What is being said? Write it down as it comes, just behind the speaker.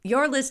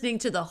You're listening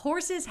to the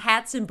Horses,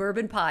 Hats, and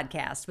Bourbon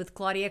podcast with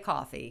Claudia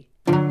Coffey.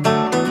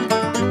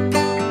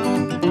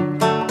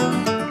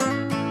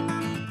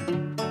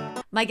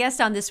 My guest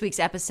on this week's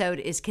episode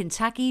is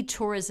Kentucky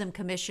Tourism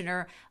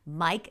Commissioner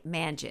Mike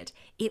Manget.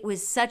 It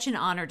was such an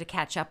honor to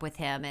catch up with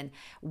him, and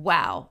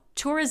wow,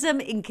 tourism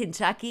in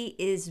Kentucky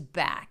is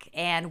back.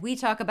 And we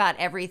talk about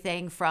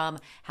everything from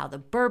how the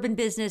bourbon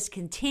business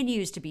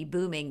continues to be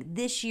booming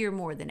this year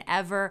more than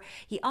ever.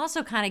 He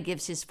also kind of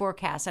gives his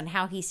forecast on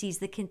how he sees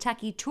the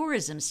Kentucky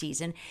tourism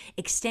season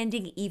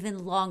extending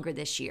even longer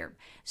this year.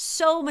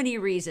 So many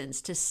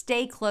reasons to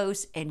stay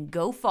close and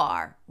go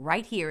far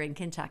right here in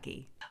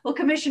Kentucky. Well,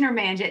 Commissioner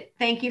Manget,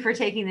 thank you for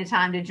taking the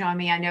time to join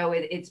me. I know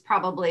it's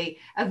probably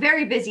a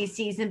very busy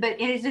season, but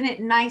isn't it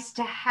nice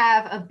to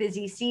have a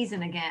busy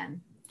season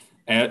again?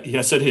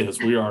 Yes, it is.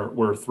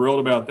 We're thrilled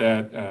about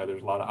that.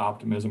 There's a lot of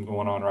optimism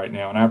going on right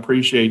now, and I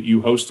appreciate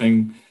you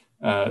hosting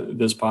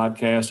this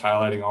podcast,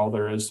 highlighting all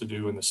there is to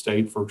do in the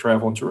state for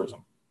travel and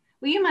tourism.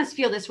 Well, you must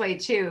feel this way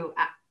too.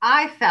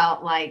 I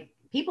felt like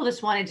people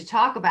just wanted to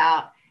talk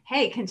about,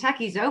 hey,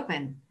 Kentucky's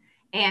open.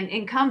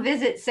 And come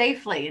visit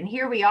safely. And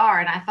here we are.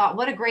 And I thought,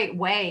 what a great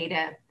way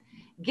to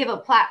give a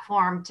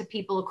platform to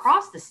people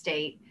across the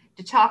state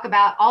to talk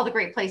about all the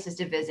great places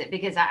to visit.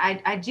 Because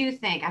I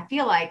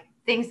feel like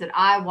things that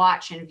I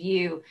watch and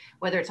view,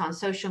 whether it's on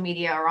social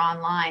media or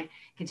online,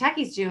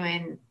 Kentucky's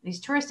doing, these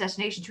tourist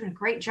destinations doing a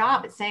great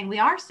job at saying we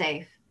are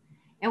safe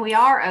and we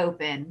are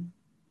open.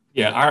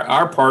 Yeah,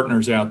 our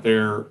partners out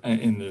there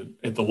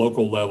at the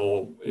local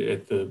level,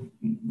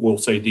 we'll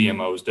say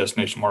DMOs,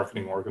 destination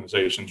marketing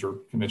organizations, or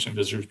convention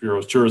visitors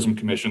bureaus, tourism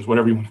commissions,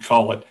 whatever you want to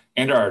call it,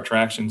 and our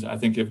attractions, I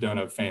think have done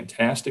a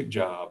fantastic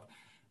job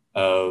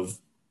of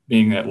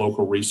being that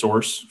local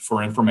resource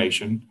for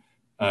information,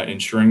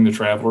 ensuring the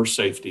traveler's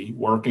safety,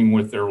 working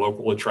with their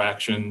local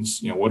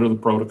attractions. What are the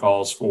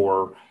protocols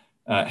for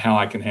how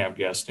I can have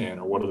guests in,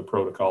 or what are the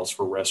protocols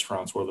for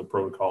restaurants, what are the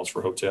protocols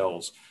for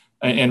hotels?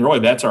 And really,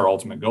 that's our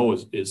ultimate goal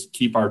is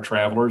keep our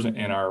travelers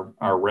and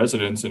our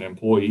residents and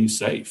employees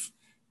safe.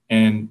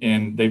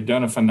 And they've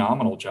done a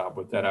phenomenal job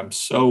with that. I'm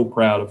so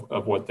proud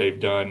of what they've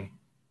done.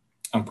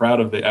 I'm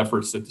proud of the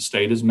efforts that the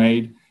state has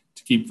made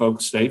to keep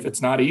folks safe.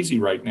 It's not easy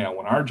right now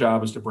when our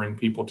job is to bring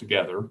people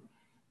together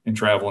in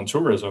travel and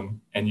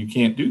tourism, and you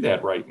can't do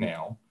that right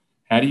now.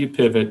 How do you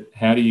pivot?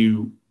 How do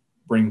you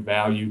bring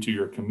value to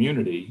your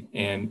community?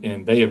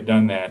 And they have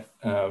done that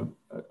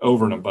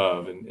over and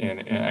above.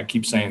 And I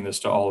keep saying this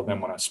to all of them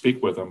when I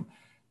speak with them.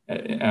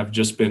 I've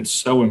just been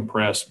so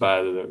impressed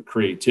by the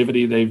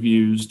creativity they've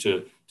used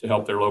to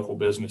help their local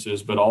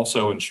businesses, but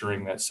also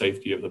ensuring that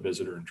safety of the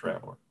visitor and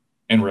traveler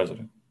and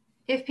resident.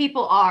 If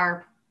people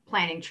are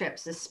planning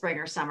trips this spring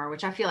or summer,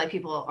 which I feel like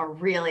people are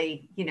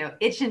really,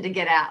 itching to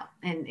get out,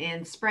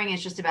 and spring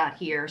is just about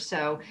here.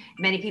 So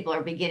many people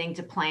are beginning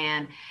to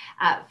plan.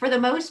 For the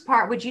most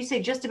part, would you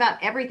say just about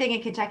everything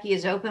in Kentucky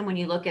is open when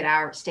you look at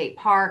our state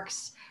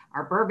parks,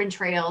 our bourbon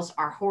trails,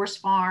 our horse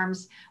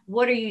farms?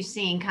 What are you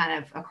seeing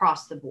kind of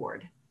across the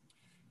board?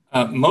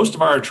 Most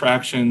of our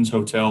attractions,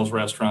 hotels,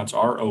 restaurants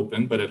are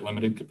open, but at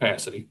limited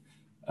capacity.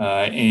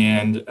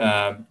 And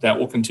that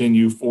will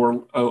continue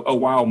for a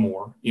while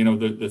more.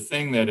 The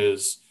thing that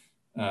is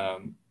a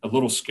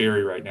little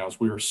scary right now is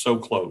we are so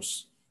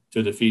close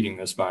to defeating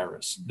this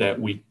virus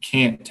that we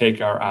can't take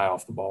our eye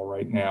off the ball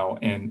right now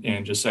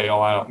and just say,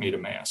 oh, I don't need a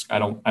mask. I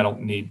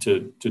don't need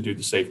to do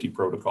the safety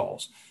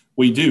protocols.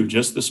 We do.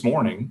 Just this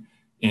morning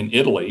in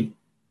Italy,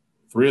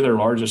 3 of their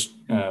largest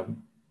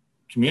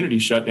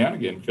communities shut down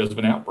again because of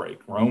an outbreak.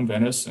 Rome,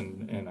 Venice,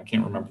 and I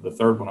can't remember the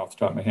third one off the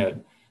top of my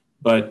head.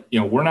 But,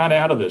 we're not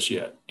out of this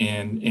yet,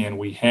 and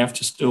we have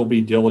to still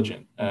be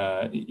diligent.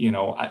 I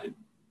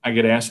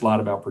get asked a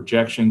lot about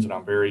projections, and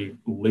I'm very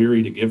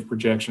leery to give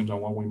projections on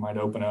when we might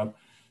open up.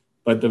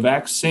 But the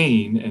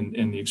vaccine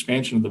and the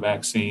expansion of the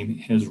vaccine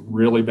has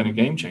really been a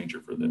game changer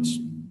for this,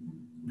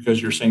 because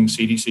you're seeing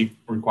CDC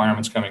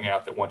requirements coming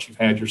out that once you've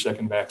had your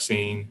second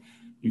vaccine,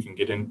 you can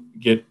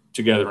get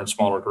together in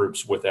smaller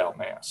groups without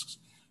masks.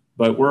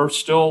 But we're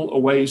still a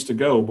ways to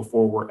go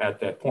before we're at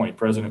that point.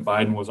 President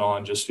Biden was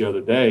on just the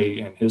other day,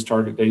 and his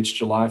target date's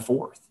July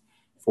 4th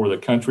for the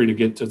country to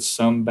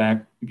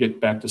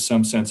get back to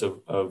some sense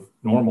of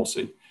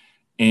normalcy.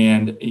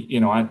 And,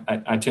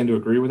 I tend to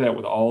agree with that,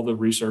 with all the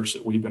research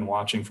that we've been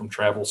watching from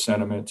Travel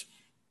Sentiment.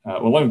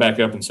 Well, let me back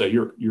up and say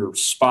you're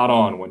spot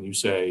on when you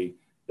say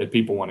that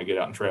people want to get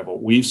out and travel.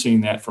 We've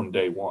seen that from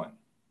day one,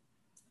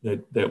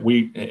 that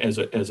we as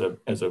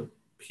a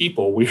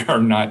people, we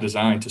are not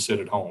designed to sit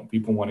at home.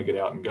 People want to get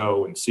out and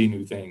go and see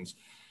new things.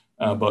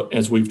 But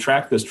as we've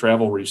tracked this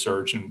travel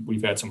research, and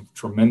we've had some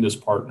tremendous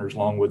partners,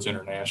 Longwoods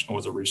International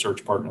is a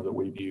research partner that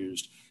we've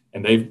used,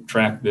 and they've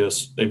tracked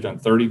this. They've done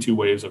 32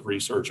 waves of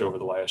research over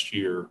the last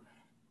year,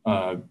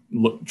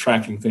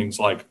 tracking things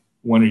like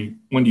when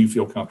do you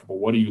feel comfortable?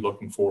 What are you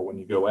looking for when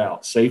you go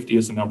out? Safety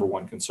is the number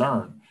one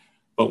concern.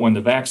 But when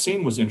the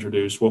vaccine was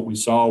introduced, what we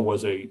saw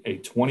was a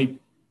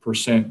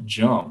 20%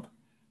 jump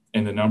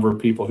in the number of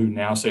people who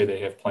now say they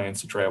have plans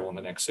to travel in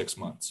the next 6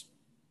 months.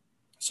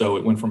 So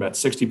it went from about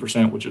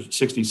 60%, which is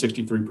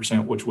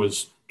 63%, which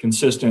was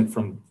consistent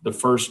from the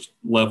first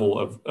level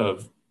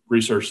of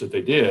research that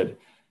they did.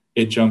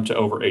 It jumped to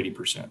over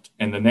 80%.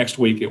 And the next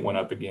week it went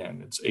up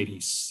again. It's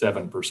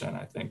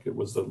 87%, I think. It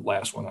was the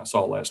last one I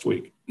saw last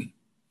week.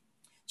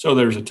 So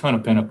there's a ton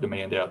of pent-up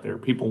demand out there.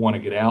 People want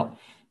to get out,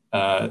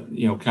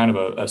 kind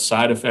of a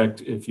side effect,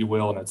 if you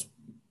will, and that's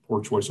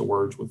poor choice of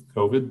words with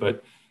COVID.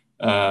 But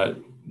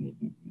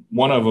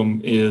one of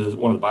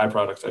the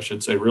byproducts, I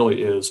should say,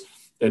 really is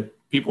that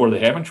people where they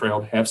haven't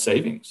trailed have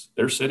savings.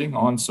 They're sitting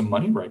on some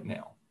money right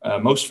now.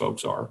 Most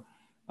folks are,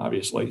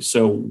 obviously.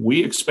 So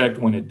we expect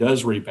when it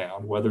does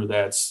rebound, whether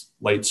that's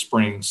late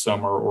spring,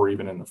 summer, or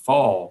even in the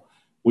fall,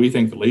 we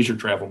think the leisure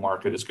travel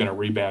market is going to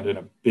rebound in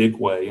a big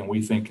way. And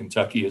we think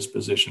Kentucky is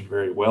positioned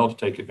very well to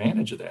take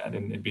advantage of that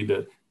and be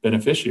the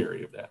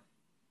beneficiary of that.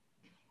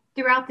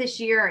 Throughout this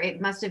year,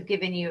 it must have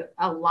given you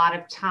a lot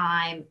of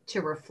time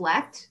to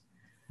reflect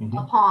Mm-hmm.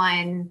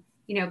 upon,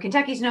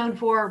 Kentucky's known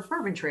for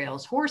bourbon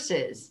trails,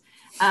 horses.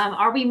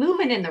 Are we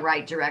moving in the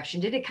right direction?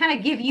 Did it kind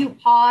of give you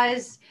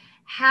pause?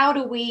 How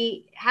do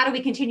we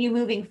continue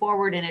moving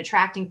forward and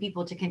attracting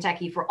people to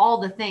Kentucky for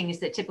all the things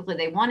that typically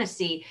they want to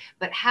see?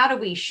 But how do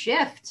we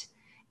shift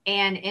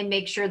and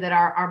make sure that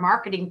our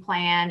marketing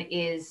plan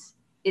is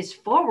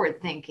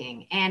forward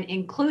thinking and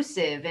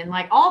inclusive and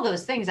like all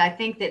those things? I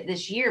think that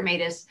this year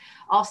made us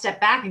all step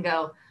back and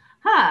go,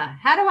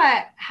 how do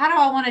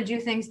I want to do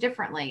things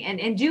differently?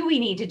 And do we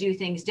need to do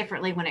things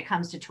differently when it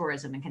comes to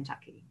tourism in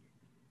Kentucky?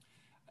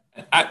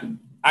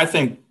 I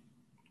think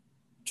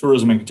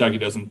tourism in Kentucky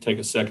doesn't take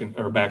a second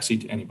or a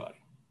backseat to anybody.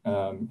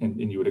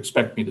 And you would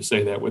expect me to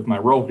say that with my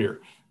role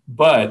here.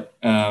 But,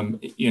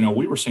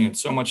 we were seeing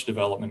so much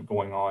development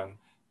going on,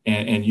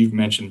 and you've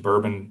mentioned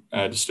bourbon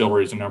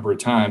distilleries a number of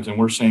times, and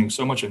we're seeing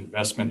so much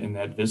investment in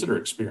that visitor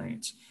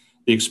experience.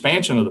 The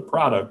expansion of the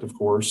product, of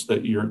course,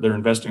 that they're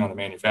investing on the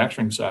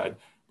manufacturing side,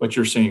 but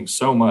you're seeing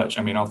so much.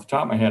 I mean, off the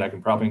top of my head, I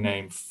can probably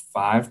name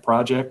 5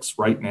 projects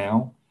right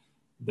now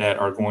that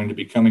are going to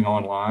be coming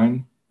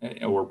online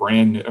or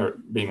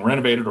being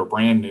renovated or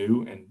brand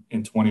new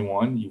in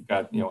 21. You've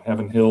got,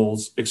 Heaven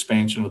Hills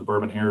expansion of the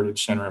Bourbon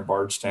Heritage Center in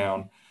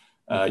Bardstown.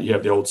 You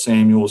have the old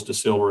Samuel's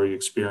Distillery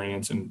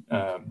experience in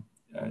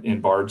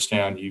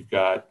Bardstown. You've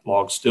got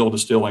Log Still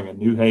Distilling in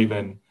New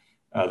Haven,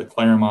 the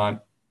Claremont.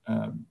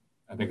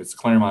 I think it's the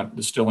Claremont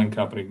Distilling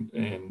Company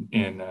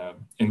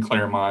in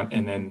Claremont,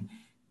 and then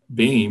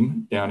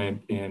Beam down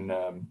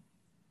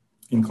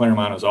in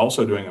Claremont is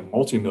also doing a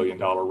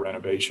multi-million-dollar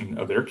renovation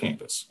of their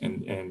campus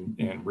and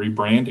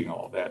rebranding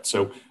all of that.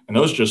 So, and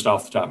those just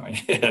off the top of my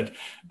head,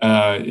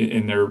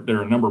 and there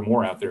are a number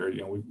more out there.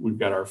 We've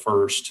got our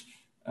first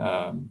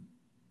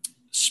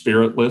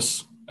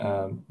spiritless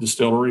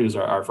distillery is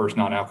our first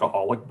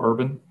non-alcoholic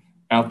bourbon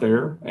out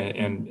there,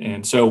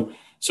 and so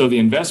the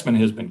investment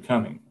has been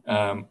coming.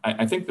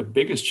 I think the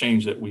biggest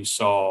change that we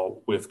saw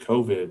with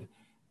COVID,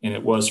 and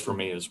it was for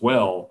me as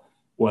well,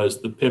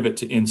 was the pivot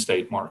to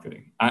in-state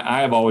marketing.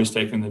 I have always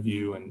taken the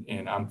view,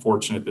 and I'm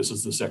fortunate this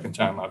is the second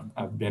time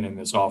I've been in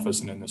this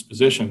office and in this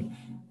position.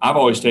 I've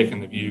always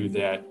taken the view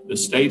that the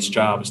state's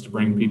job is to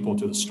bring people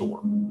to the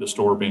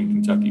store being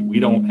Kentucky. We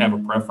don't have a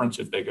preference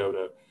if they go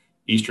to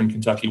Eastern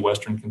Kentucky,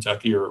 Western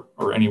Kentucky,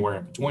 or anywhere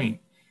in between.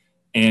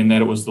 And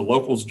that it was the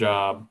locals'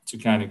 job to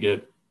kind of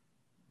get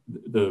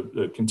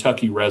the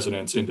Kentucky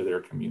residents into their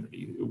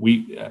community.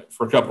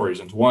 For a couple of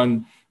reasons.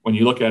 One, when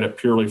you look at it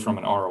purely from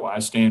an ROI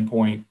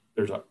standpoint,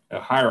 there's a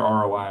higher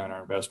ROI on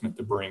our investment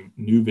to bring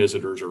new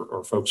visitors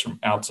or folks from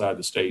outside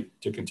the state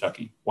to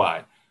Kentucky.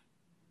 Why?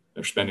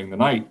 They're spending the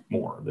night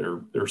more.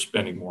 They're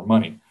spending more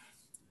money.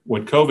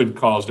 What COVID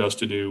caused us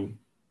to do,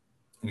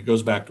 and it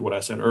goes back to what I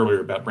said earlier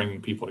about bringing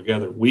people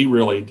together, we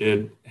really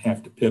did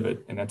have to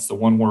pivot. And that's the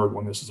one word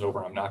when this is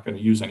over I'm not going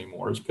to use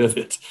anymore is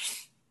pivot.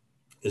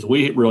 Is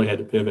we really had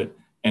to pivot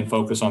and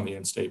focus on the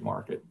in-state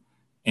market.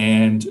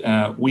 And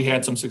we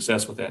had some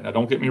success with that. Now,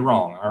 don't get me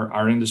wrong.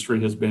 Our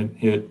industry has been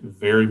hit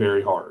very,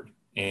 very hard.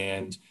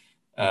 And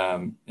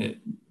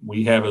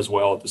we have as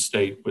well at the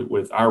state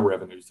with our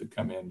revenues that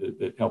come in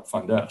that help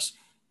fund us.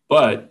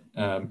 But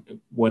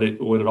what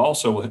it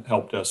also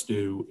helped us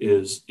do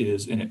is,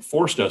 and it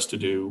forced us to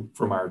do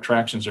from our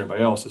attractions and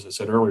everybody else, as I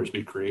said earlier, is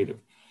be creative.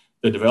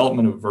 The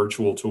development of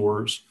virtual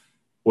tours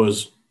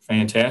was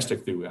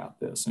fantastic throughout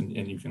this. And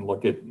you can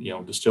look at,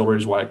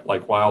 distilleries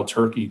like Wild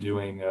Turkey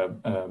doing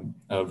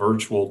a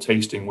virtual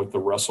tasting with the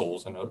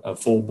Russells and a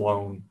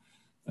full-blown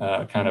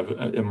kind of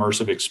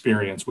immersive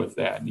experience with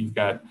that. And you've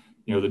got,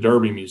 the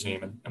Derby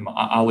Museum and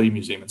Ali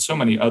Museum and so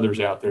many others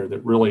out there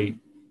that really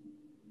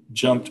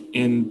jumped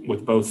in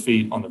with both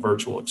feet on the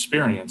virtual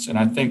experience. And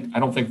I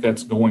don't think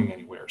that's going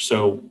anywhere.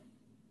 So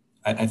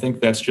I think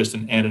that's just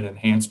an added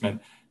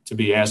enhancement to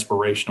be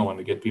aspirational and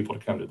to get people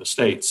to come to the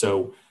state.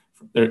 So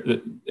there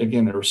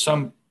are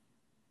some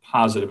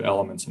positive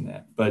elements in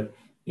that, but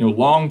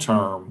long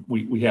term,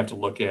 we have to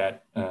look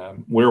at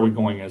where are we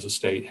going as a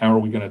state? How are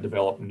we going to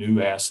develop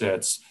new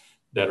assets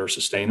that are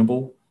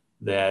sustainable,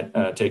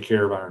 that take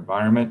care of our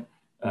environment,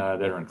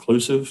 that are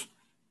inclusive,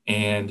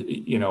 And,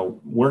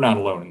 we're not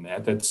alone in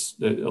that. That's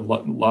a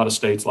lot of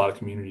states, a lot of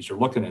communities are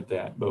looking at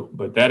that.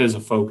 But that is a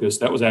focus.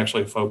 That was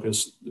actually a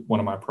focus, one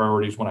of my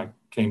priorities when I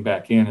came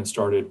back in and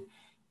started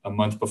a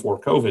month before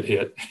COVID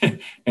hit.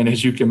 And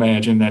as you can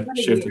imagine, that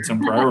shifted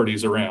some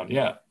priorities around.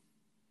 Yeah.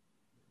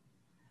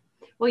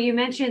 Well, you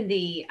mentioned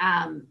the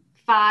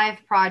 5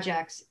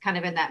 projects kind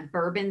of in that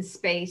bourbon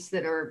space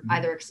that are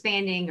either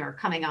expanding or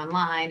coming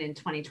online in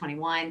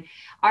 2021.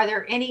 Are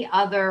there any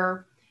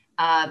other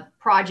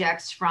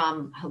projects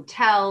from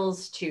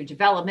hotels to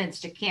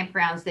developments to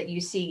campgrounds that you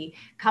see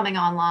coming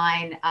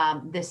online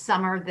this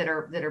summer that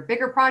are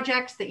bigger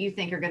projects that you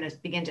think are going to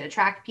begin to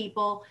attract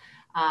people?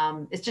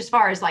 It's just as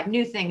far as like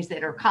new things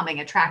that are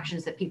coming,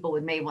 attractions that people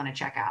may want to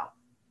check out.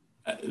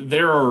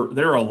 There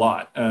are a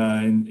lot,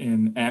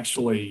 and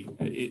actually,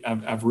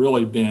 I've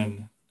really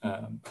been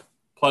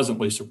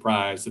pleasantly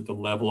surprised at the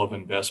level of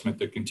investment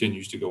that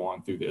continues to go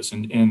on through this.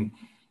 And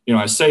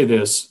I say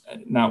this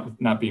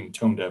not being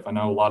tone deaf. I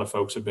know a lot of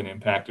folks have been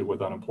impacted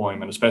with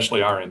unemployment,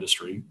 especially our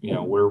industry.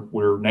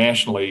 We're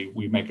nationally,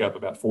 we make up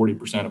about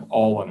 40% of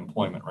all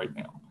unemployment right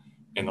now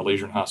in the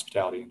leisure and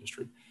hospitality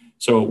industry.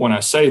 So when I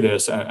say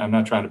this, I'm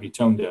not trying to be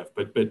tone deaf,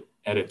 but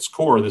at its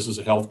core, this is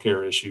a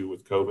healthcare issue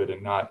with COVID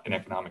and not an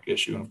economic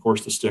issue. And of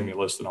course, the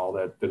stimulus and all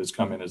that has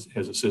come in has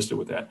assisted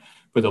with that.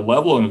 But the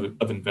level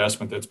of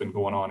investment that's been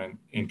going on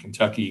in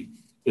Kentucky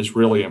is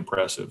really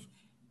impressive.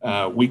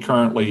 We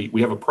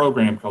have a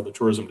program called the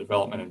Tourism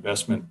Development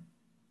Investment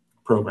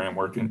Program,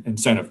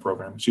 incentive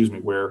program,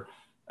 where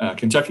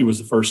Kentucky was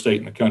the first state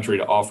in the country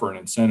to offer an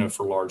incentive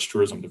for large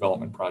tourism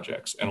development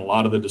projects. And a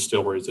lot of the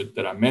distilleries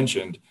that I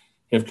mentioned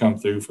have come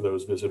through for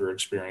those visitor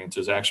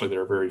experiences. Actually,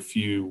 there are very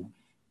few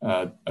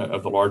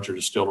of the larger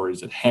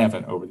distilleries that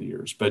haven't over the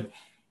years. But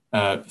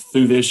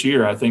through this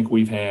year, I think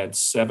we've had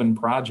 7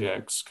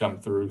 projects come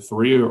through,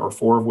 3 or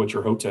 4 of which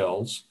are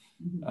hotels.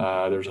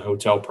 There's a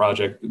hotel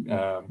project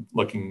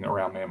looking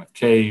around Mammoth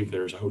Cave.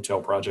 There's a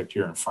hotel project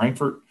here in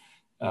Frankfort,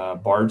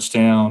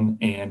 Bardstown,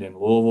 and in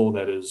Louisville.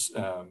 That is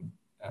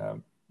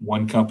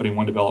one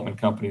development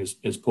company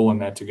is pulling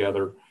that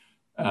together.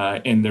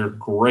 And they're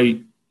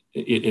great.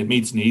 It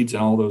meets needs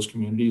in all those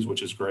communities,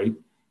 which is great.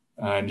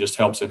 And just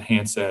helps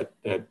enhance that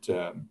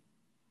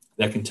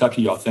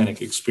Kentucky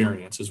authentic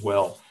experience as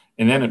well.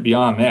 And then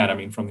beyond that, I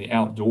mean, from the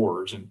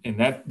outdoors, and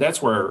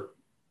that's where,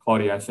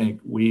 Claudia, I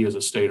think we as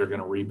a state are going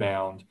to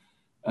rebound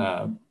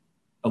a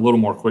little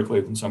more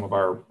quickly than some of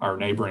our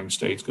neighboring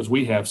states, because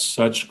we have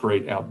such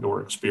great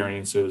outdoor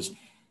experiences,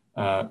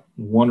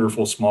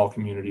 wonderful small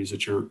communities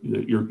that you're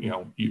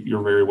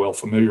very well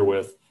familiar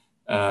with,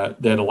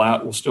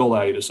 that will still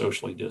allow you to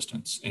socially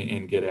distance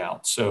and get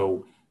out.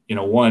 So,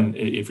 one,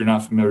 if you're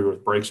not familiar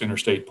with Breaks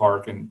Interstate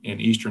Park in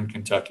eastern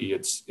Kentucky,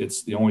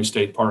 it's the only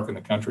state park in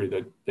the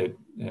country that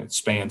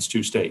spans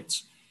 2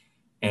 states.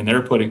 And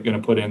they're going to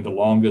put in the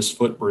longest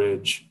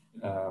footbridge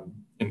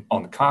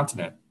on the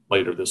continent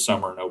later this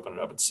summer and open it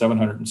up. It's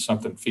 700 and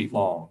something feet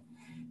long.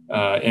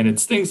 And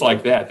it's things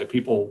like that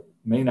people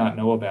may not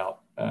know about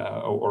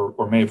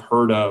or may have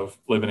heard of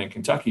living in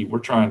Kentucky. We're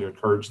trying to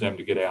encourage them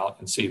to get out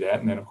and see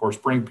that. And then, of course,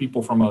 bring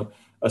people from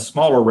a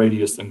smaller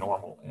radius than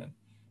normal in.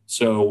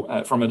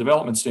 So from a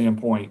development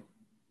standpoint,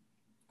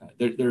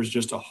 there's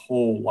just a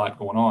whole lot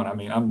going on. I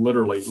mean, I'm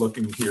literally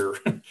looking here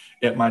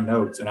at my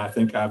notes, and I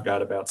think I've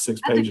got about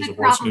 6 pages of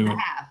what's new.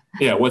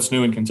 What's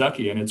new in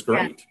Kentucky, and it's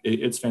great.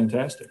 Yeah. It's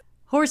fantastic.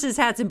 Horses,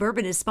 Hats, and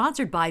Bourbon is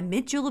sponsored by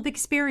Mint Julep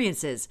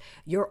Experiences,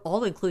 your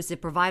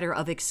all-inclusive provider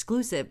of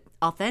exclusive,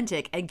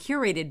 authentic, and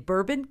curated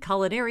bourbon,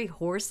 culinary,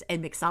 horse,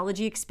 and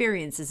mixology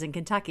experiences in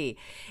Kentucky.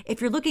 If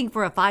you're looking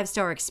for a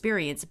 5-star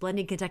experience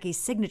blending Kentucky's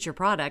signature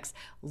products,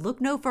 look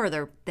no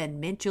further than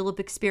Mint Julep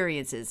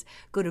Experiences.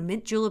 Go to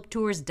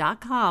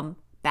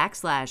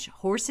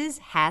mintjuleptours.com/horses,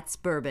 hats,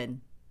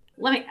 bourbon.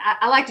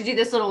 I like to do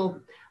this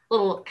little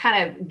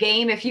kind of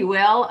game, if you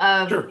will,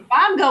 of Sure. If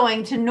I'm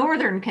going to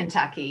Northern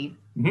Kentucky,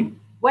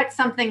 what's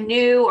something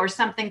new or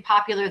something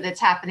popular that's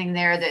happening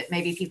there that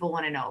maybe people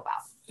want to know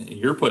about?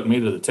 You're putting me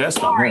to the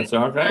test on that.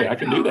 So, okay, I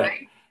can do that.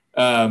 Right?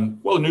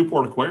 Well, the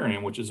Newport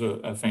Aquarium, which is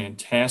a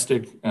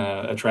fantastic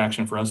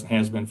attraction for us and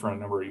has been for a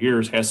number of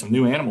years, has some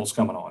new animals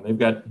coming on. They've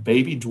got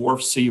baby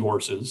dwarf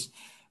seahorses,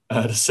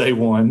 to say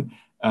one.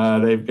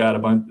 They've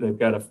got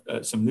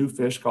some new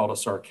fish called a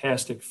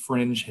sarcastic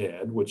fringe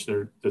head, which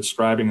they're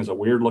describing as a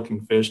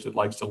weird-looking fish that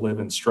likes to live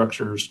in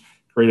structures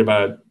created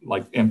by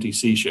like empty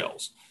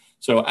seashells.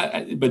 So,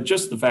 but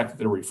just the fact that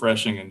they're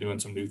refreshing and doing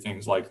some new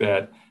things like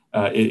that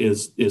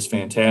is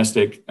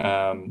fantastic. We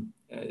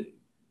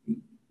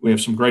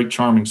have some great,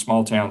 charming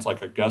small towns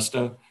like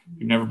Augusta. If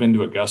you've never been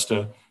to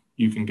Augusta,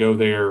 you can go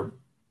there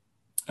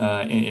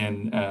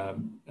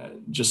and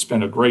just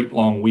spend a great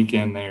long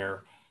weekend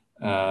there.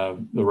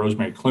 The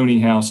Rosemary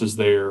Clooney house is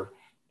there,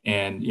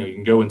 and you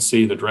can go and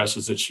see the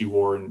dresses that she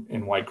wore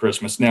in White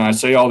Christmas. Now, I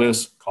say all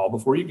this, call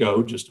before you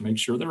go, just to make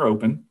sure they're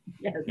open.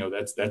 Yes.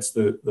 That's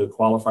the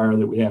qualifier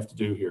that we have to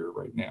do here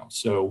right now.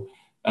 So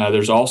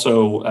there's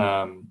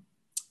also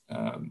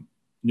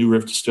New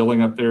Riff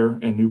Distilling up there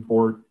in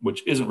Newport,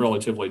 which isn't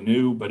relatively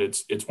new, but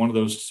it's one of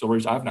those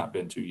distilleries I've not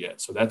been to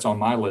yet. So that's on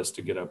my list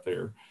to get up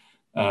there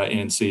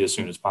and see as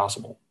soon as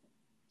possible.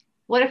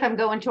 What if I'm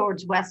going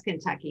towards West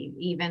Kentucky,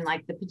 even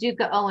like the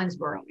Paducah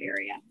Owensboro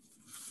area?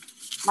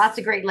 Lots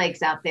of Great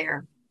Lakes out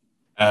there.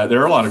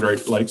 There are a lot of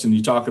Great Lakes, and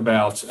you talk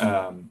about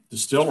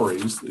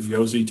distilleries. The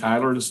O.Z.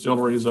 Tyler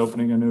Distillery is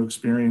opening a new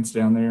experience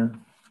down there.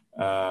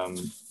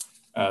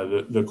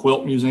 The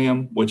Quilt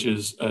Museum, which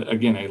is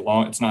again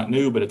it's not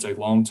new, but it's a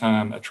long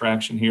time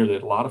attraction here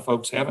that a lot of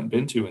folks haven't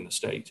been to in the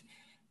state.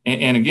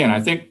 And again,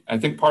 I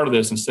think part of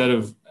this, instead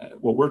of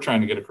what we're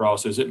trying to get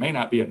across, is it may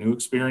not be a new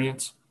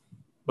experience,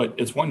 but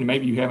it's one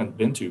maybe you haven't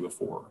been to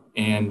before.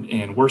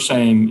 And we're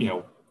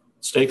saying,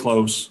 stay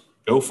close,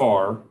 go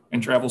far,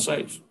 and travel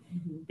safe.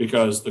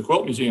 Because the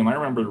Quilt Museum, I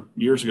remember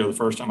years ago, the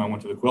first time I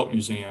went to the Quilt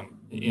Museum,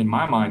 in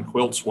my mind,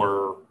 quilts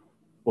were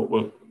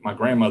what my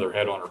grandmother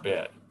had on her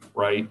bed,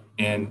 right?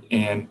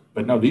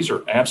 But no, these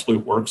are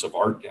absolute works of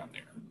art down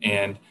there.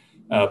 And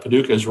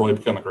Paducah has really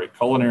become a great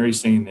culinary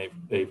scene.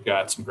 They've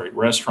got some great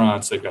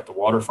restaurants. They've got the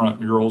waterfront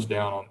murals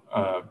down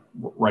on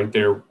right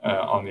there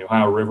on the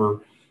Ohio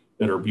River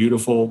that are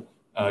beautiful.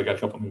 Got a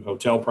couple of new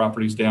hotel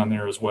properties down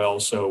there as well.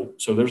 So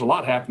there's a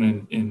lot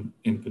happening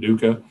in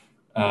Paducah.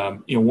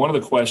 One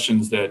of the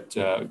questions that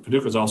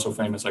Paducah is also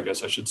famous, I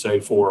guess I should say,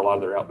 for a lot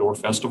of their outdoor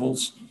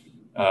festivals.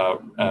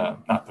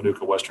 Not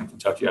Paducah, Western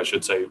Kentucky, I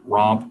should say.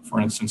 ROMP, for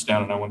instance,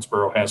 down in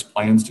Owensboro has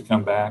plans to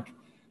come back.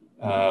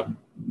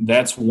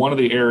 That's one of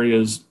the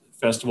areas,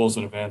 festivals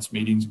and events,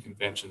 meetings and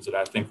conventions, that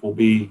I think will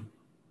be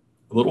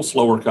a little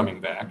slower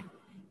coming back.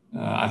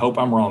 I hope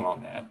I'm wrong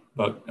on that.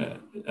 But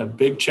a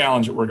big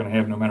challenge that we're going to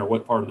have, no matter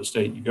what part of the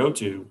state you go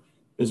to,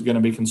 is going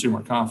to be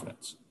consumer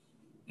confidence.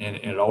 And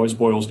it always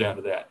boils down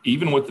to that.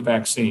 Even with the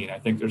vaccine, I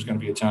think there's going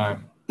to be a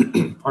time,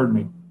 pardon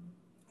me,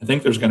 I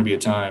think there's going to be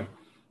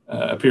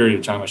a period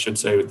of time, I should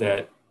say,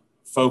 that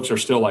folks are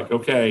still like,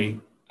 okay,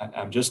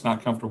 I'm just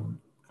not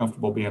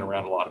comfortable being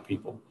around a lot of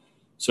people.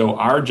 So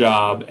our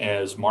job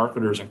as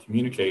marketers and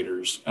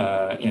communicators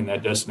in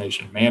that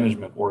destination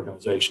management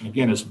organization,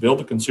 again, is to build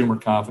the consumer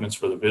confidence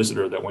for the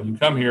visitor that when you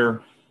come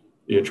here,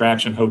 the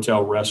attraction,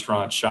 hotel,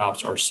 restaurant,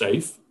 shops are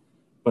safe,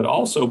 but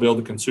also build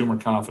the consumer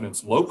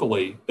confidence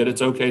locally that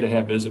it's okay to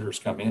have visitors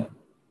come in,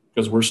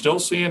 because we're still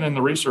seeing in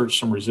the research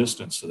some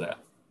resistance to that.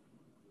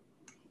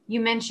 You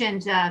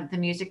mentioned the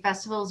music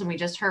festivals, and we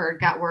just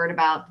got word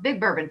about the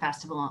Big Bourbon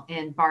Festival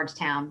in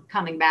Bardstown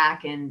coming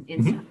back in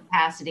some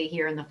capacity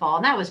here in the fall.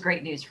 And that was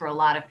great news for a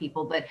lot of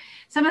people. But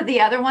some of the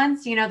other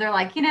ones, they're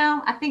like,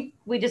 I think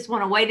we just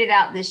want to wait it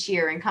out this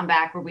year and come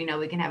back where we know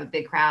we can have a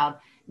big crowd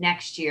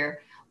next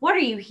year. What are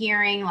you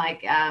hearing?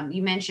 Like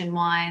you mentioned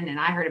one, and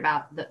I heard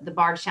about the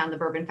Bardstown, the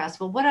Bourbon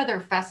Festival. What other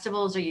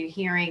festivals are you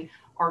hearing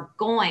are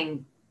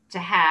going to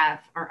have,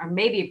 or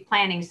maybe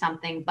planning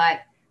something,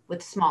 but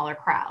with smaller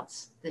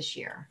crowds this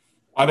year?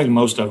 I think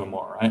most of them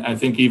are. I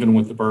think even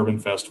with the Bourbon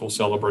Festival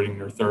celebrating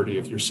their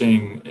 30th, you're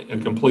seeing a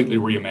completely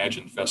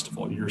reimagined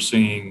festival. You're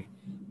seeing,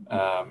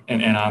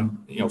 and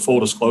I'm,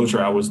 full disclosure,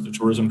 I was the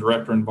tourism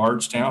director in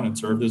Bardstown and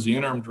served as the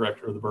interim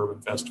director of the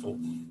Bourbon Festival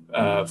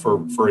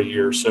for a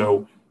year.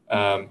 So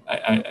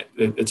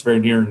it's very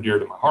near and dear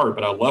to my heart,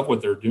 but I love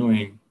what they're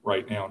doing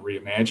right now and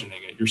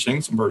reimagining it. You're seeing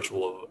some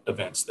virtual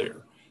events there.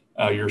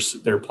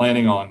 They're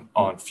planning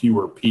on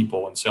fewer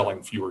people and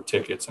selling fewer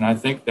tickets. And I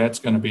think that's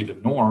going to be the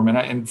norm.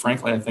 And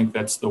frankly, I think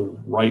that's the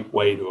right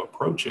way to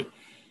approach it.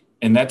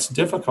 And that's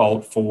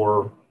difficult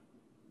for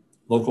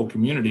local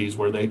communities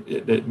where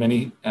that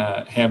many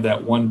have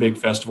that one big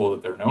festival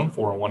that they're known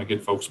for and want to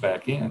get folks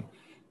back in.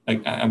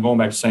 I'm going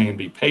back to saying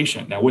be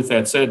patient. Now, with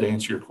that said, to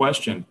answer your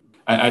question,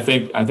 I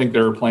think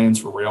there are plans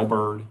for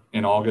Railbird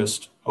in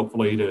August,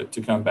 hopefully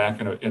to come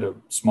back at a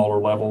smaller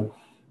level.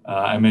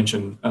 I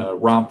mentioned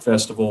ROMP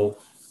Festival,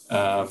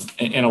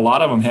 and a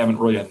lot of them haven't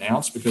really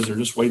announced because they're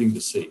just waiting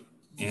to see.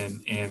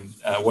 And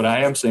what I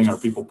am seeing are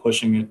people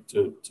pushing it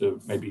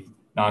to maybe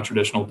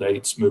non-traditional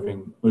dates,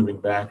 moving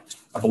back.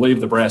 I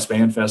believe the Brass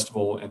Band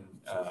Festival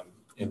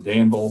in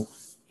Danville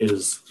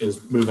is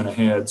moving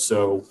ahead.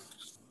 So,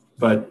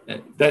 but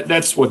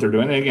that's what they're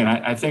doing. And again,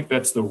 I think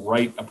that's the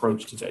right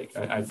approach to take.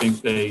 I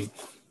think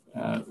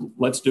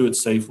let's do it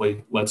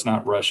safely. Let's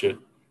not rush it.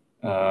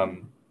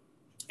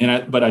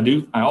 But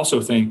I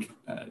also think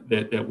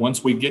that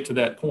once we get to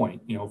that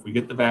point, if we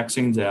get the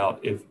vaccines out,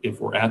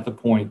 if we're at the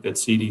point that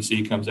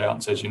CDC comes out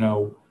and says,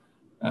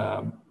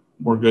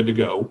 we're good to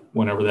go,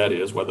 whenever that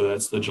is, whether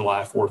that's the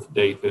July 4th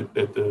date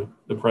that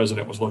the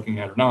president was looking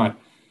at or not,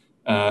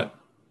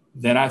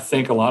 then I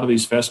think a lot of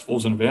these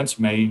festivals and events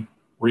may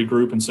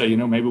regroup and say,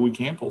 maybe we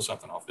can pull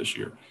something off this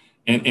year.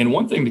 And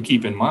one thing to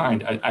keep in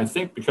mind, I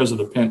think because of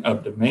the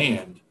pent-up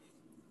demand,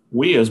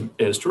 we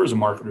as tourism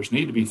marketers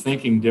need to be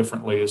thinking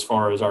differently as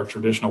far as our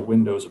traditional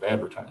windows of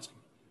advertising.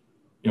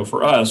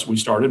 For us, we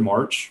start in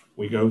March,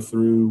 we go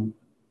through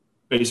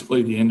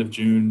basically the end of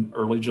June,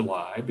 early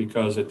July,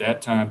 because at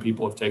that time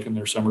people have taken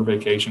their summer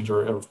vacations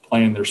or have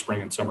planned their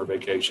spring and summer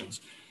vacations.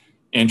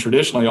 And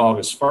traditionally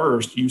August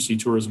 1st, you see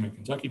tourism in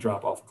Kentucky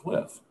drop off a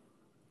cliff.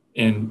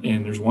 And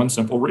there's one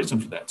simple reason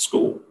for that: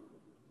 school,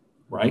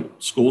 right?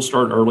 Schools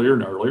start earlier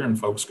and earlier, and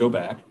folks go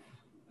back.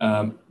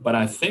 But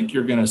I think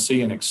you're going to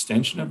see an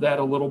extension of that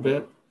a little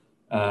bit.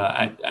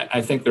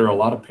 I think there are a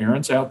lot of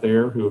parents out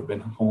there who have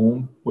been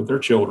home with their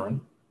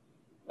children.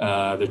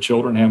 The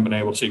children haven't been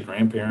able to see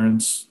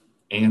grandparents,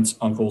 aunts,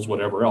 uncles,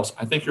 whatever else.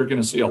 I think you're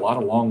going to see a lot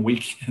of long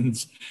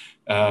weekends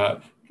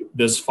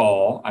this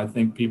fall. I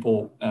think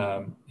people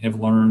have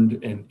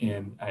learned,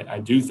 and I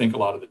do think a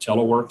lot of the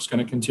telework is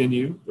going to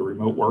continue, the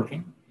remote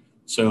working.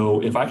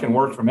 So if I can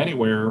work from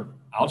anywhere,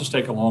 I'll just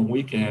take a long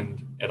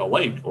weekend at a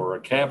lake or a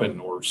cabin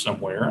or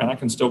somewhere, and I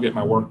can still get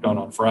my work done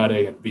on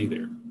Friday and be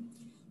there.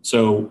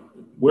 So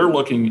we're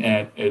looking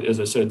at, as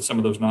I said, some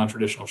of those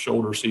non-traditional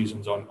shoulder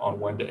seasons on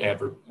when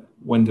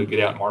to get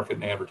out and market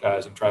and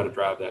advertise and try to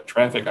drive that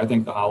traffic. I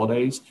think the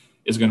holidays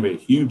is going to be a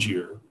huge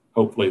year,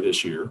 hopefully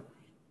this year,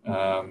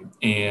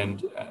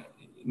 and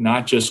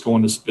not just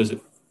going to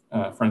visit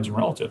friends and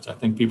relatives. I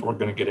think people are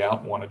going to get out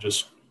and want to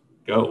just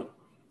go,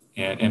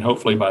 and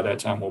hopefully by that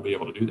time we'll be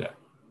able to do that.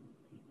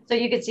 So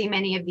you could see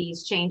many of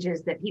these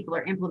changes that people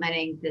are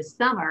implementing this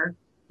summer,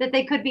 that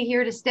they could be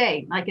here to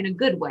stay, like in a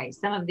good way.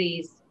 Some of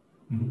these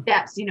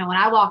steps, when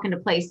I walk into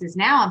places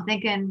now, I'm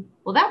thinking,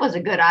 well, that was a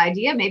good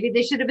idea. Maybe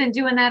they should have been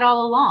doing that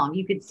all along.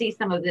 You could see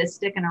some of this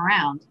sticking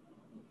around.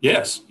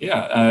 Yes.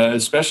 Yeah.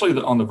 Especially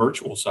on the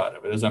virtual side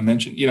of it. As I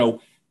mentioned,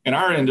 in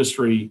our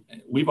industry,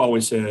 we've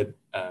always said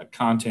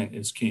content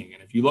is king.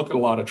 And if you look at a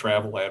lot of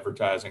travel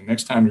advertising,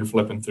 next time you're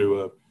flipping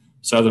through a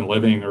Southern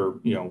Living or,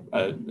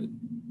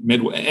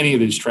 Midway, any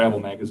of these travel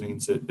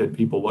magazines that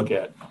people look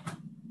at,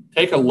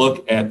 take a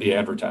look at the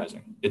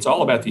advertising. It's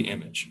all about the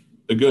image,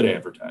 the good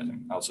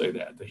advertising. I'll say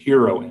that, the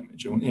hero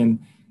image. And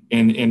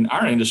in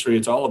our industry,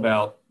 it's all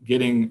about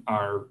getting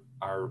our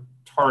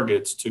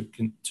targets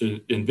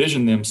to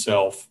envision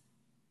themselves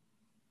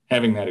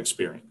having that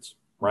experience,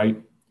 right?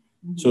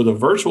 Mm-hmm. So the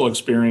virtual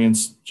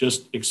experience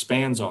just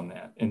expands on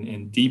that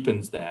and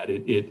deepens that.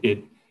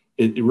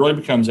 It really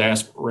becomes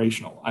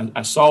aspirational.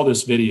 I saw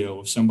this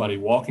video of somebody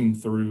walking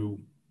through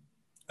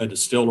a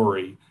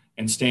distillery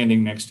and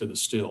standing next to the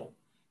still.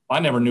 I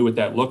never knew what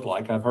that looked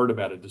like. I've heard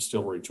about a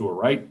distillery tour,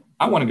 right?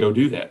 I want to go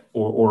do that.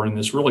 Or in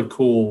this really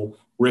cool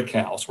rick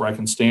house where I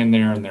can stand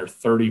there and they're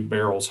 30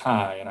 barrels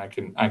high and I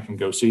can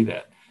go see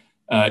that.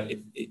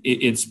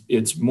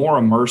 It's more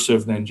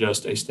immersive than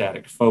just a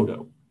static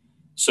photo.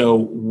 So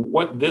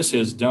what this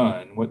has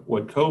done,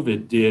 what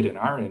COVID did in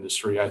our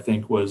industry, I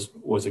think was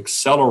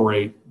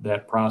accelerate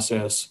that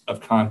process of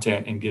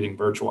content and getting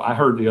virtual. I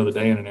heard the other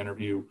day in an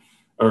interview,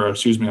 on a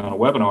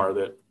webinar,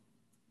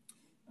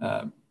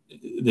 that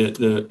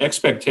the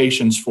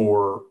expectations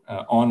for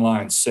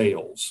online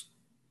sales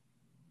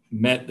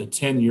met the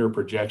 10-year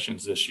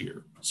projections this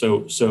year.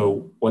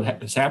 So what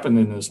has happened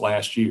in this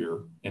last year,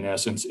 in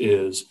essence,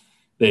 is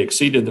they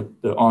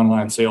exceeded the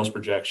online sales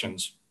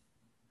projections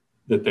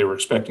that they were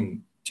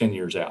expecting 10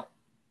 years out.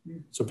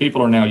 So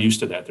people are now used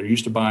to that. They're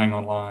used to buying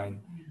online.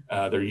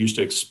 They're used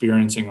to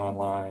experiencing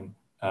online,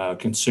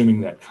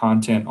 consuming that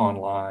content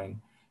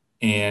online.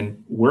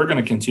 And we're going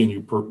to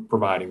continue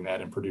providing that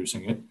and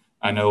producing it.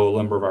 I know a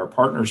number of our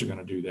partners are going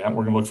to do that.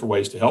 We're going to look for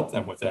ways to help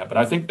them with that. But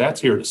I think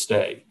that's here to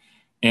stay.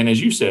 And as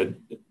you said,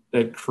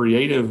 that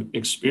creative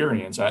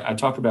experience, I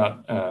talk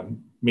about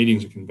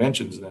meetings and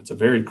conventions, and that's a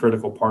very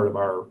critical part of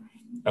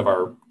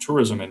our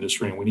tourism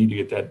industry. And we need to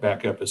get that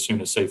back up as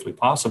soon as safely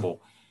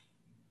possible.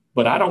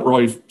 But I don't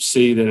really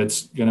see that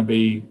it's going to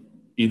be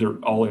either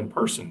all in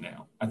person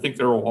now. I think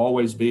there will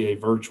always be a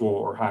virtual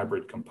or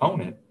hybrid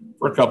component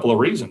for a couple of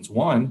reasons.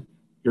 One,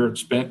 you're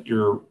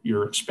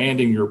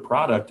expanding your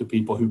product to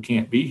people who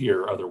can't be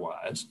here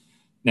otherwise.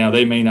 Now,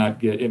 they may not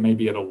get, it may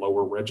be at a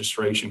lower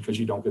registration because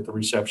you don't get the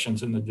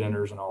receptions and the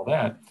dinners and all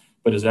that.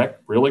 But is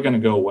that really going to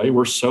go away?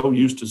 We're so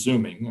used to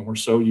Zooming and we're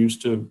so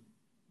used to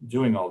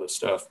doing all this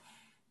stuff.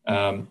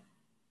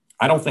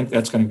 I don't think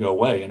that's going to go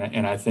away.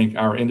 And I think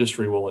our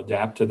industry will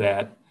adapt to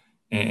that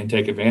and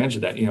take advantage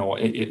of that.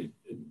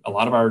 A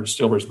lot of our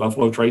distilleries,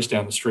 Buffalo Trace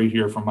down the street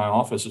here from my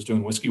office, is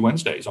doing Whiskey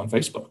Wednesdays on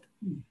Facebook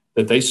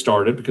that they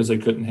started because they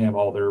couldn't have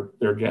all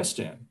their guests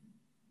in.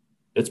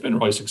 It's been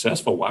really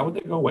successful. Why would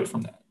they go away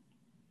from that?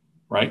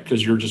 Right?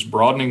 Because you're just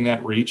broadening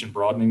that reach and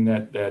broadening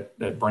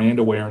that brand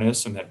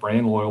awareness and that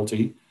brand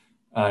loyalty.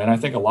 And I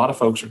think a lot of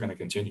folks are going to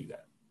continue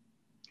that.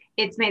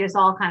 It's made us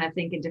all kind of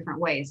think in different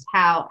ways.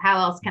 How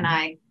else can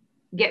I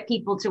get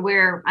people to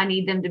where I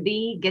need them to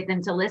be, get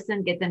them to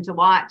listen, get them to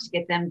watch,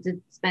 get them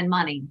to spend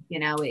money?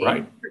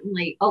 It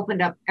certainly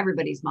opened up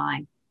everybody's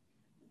mind.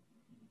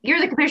 You're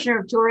the commissioner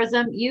of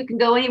tourism. You can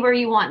go anywhere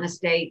you want in the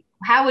state.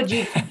 How would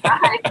you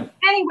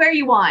anywhere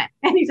you want,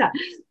 anytime?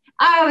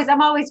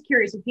 I'm always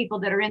curious with people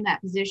that are in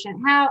that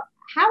position. How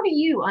do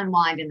you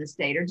unwind in the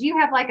state? Or do you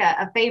have like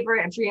a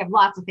favorite? I'm sure you have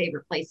lots of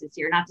favorite places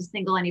here, not to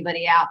single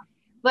anybody out.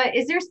 But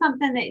is there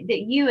something that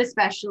you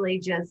especially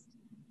just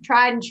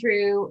tried and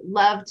true,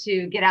 love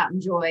to get out and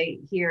enjoy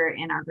here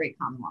in our great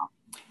Commonwealth?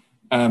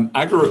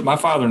 My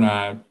father and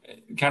I,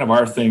 kind of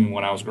our thing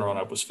when I was growing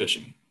up was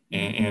fishing.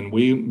 And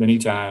we many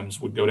times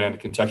would go down to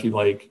Kentucky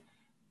Lake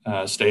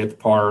stay at the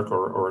park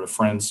or at a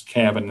friend's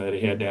cabin that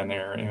he had down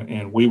there,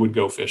 and we would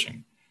go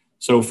fishing.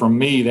 So for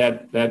me,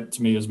 that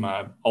to me is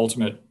my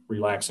ultimate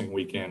relaxing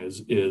weekend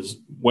is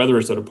whether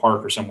it's at a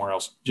park or somewhere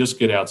else, just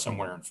get out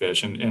somewhere and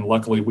fish. And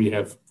luckily we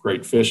have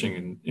great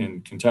fishing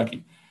in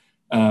Kentucky.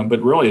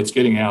 But really it's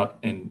getting out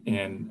and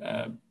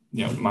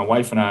my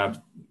wife and I,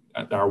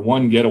 our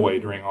one getaway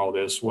during all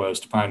this was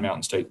to Pine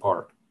Mountain State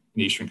Park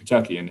in Eastern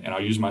Kentucky. And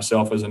I'll use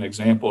myself as an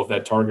example of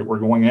that target we're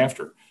going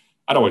after.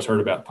 I'd always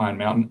heard about Pine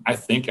Mountain. I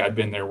think I'd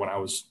been there when I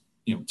was,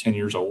 10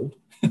 years old,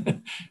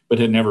 but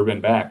had never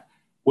been back.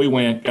 We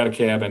went, got a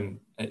cabin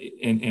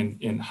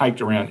and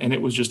hiked around, and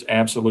it was just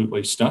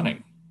absolutely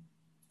stunning.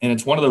 And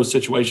it's one of those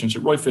situations that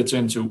really fits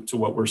into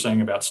what we're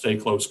saying about stay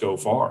close, go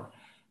far.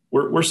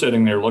 We're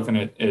sitting there looking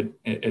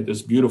at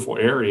this beautiful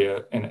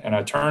area, and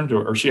I turned to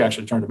her, or she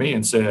actually turned to me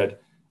and said,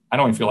 I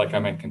don't even feel like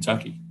I'm in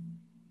Kentucky.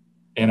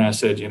 And I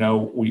said,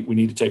 we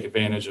need to take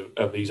advantage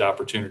of these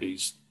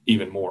opportunities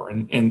even more.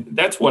 And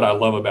that's what I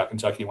love about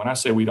Kentucky. When I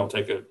say we don't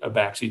take a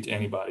backseat to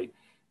anybody,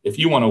 if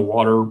you want a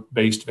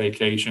water-based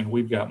vacation,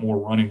 we've got more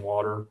running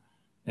water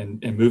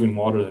and moving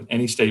water than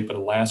any state but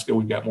Alaska.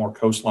 We've got more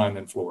coastline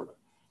than Florida.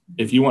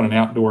 If you want an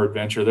outdoor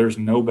adventure, there's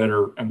no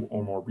better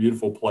or more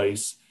beautiful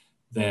place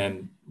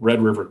than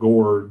Red River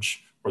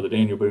Gorge or the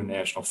Daniel Boone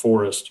National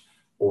Forest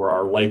or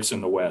our lakes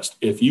in the West.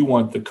 If you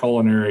want the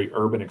culinary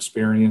urban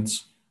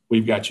experience,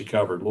 we've got you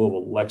covered.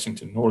 Louisville,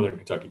 Lexington, Northern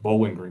Kentucky,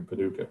 Bowling Green,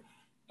 Paducah.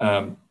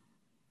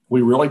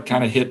 We really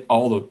kind of hit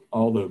all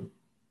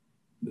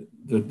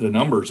the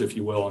numbers, if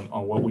you will,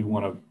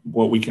 on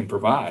what we can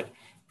provide.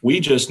 We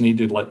just need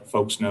to let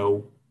folks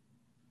know,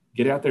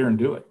 get out there and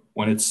do it.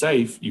 When it's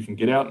safe, you can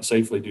get out and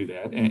safely do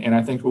that. And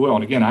I think we will.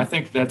 And again, I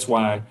think that's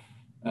why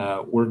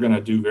we're going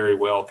to do very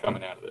well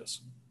coming out of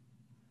this.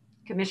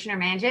 Commissioner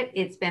Manget,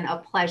 it's been a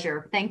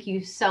pleasure. Thank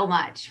you so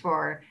much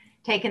for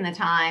taking the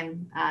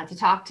time to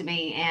talk to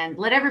me and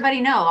let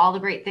everybody know all the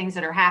great things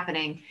that are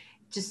happening.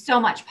 Just so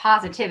much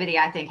positivity,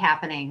 I think,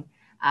 happening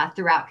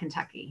throughout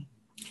Kentucky.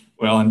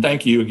 Well, and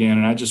thank you again.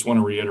 And I just want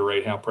to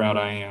reiterate how proud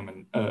I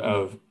am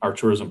of our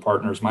tourism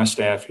partners, my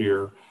staff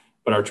here,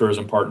 but our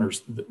tourism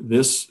partners.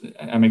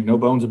 I make no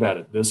bones about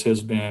it. This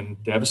has been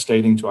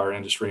devastating to our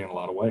industry in a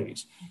lot of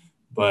ways.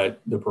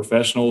 But the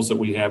professionals that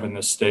we have in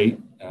this state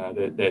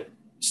that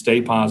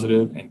stay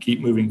positive and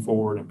keep moving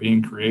forward and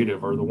being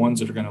creative are the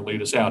ones that are going to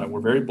lead us out. And we're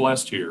very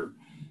blessed here.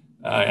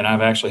 And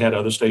I've actually had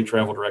other state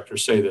travel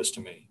directors say this to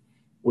me.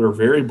 We're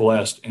very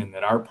blessed in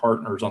that our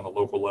partners on the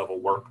local level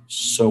work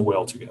so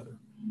well together.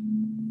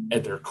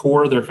 At their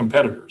core, they're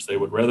competitors. They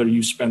would rather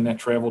you spend that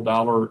travel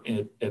dollar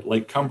at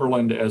Lake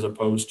Cumberland as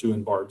opposed to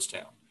in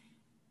Bardstown.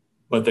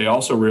 But they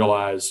also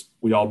realize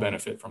we all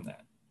benefit from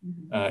that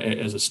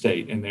as a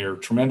state. And they're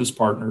tremendous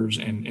partners.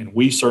 And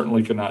we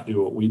certainly could not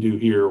do what we do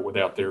here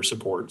without their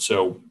support.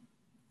 So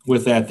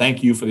with that,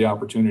 thank you for the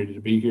opportunity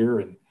to be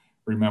here. And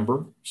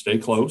remember, stay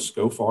close,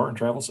 go far, and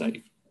travel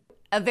safe.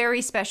 A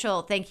very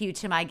special thank you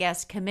to my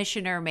guest,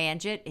 Commissioner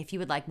Manget. If you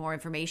would like more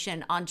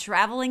information on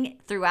traveling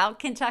throughout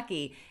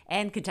Kentucky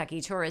and Kentucky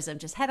tourism,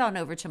 just head on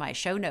over to my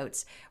show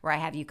notes where I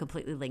have you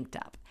completely linked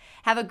up.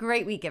 Have a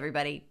great week,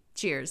 everybody.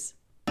 Cheers.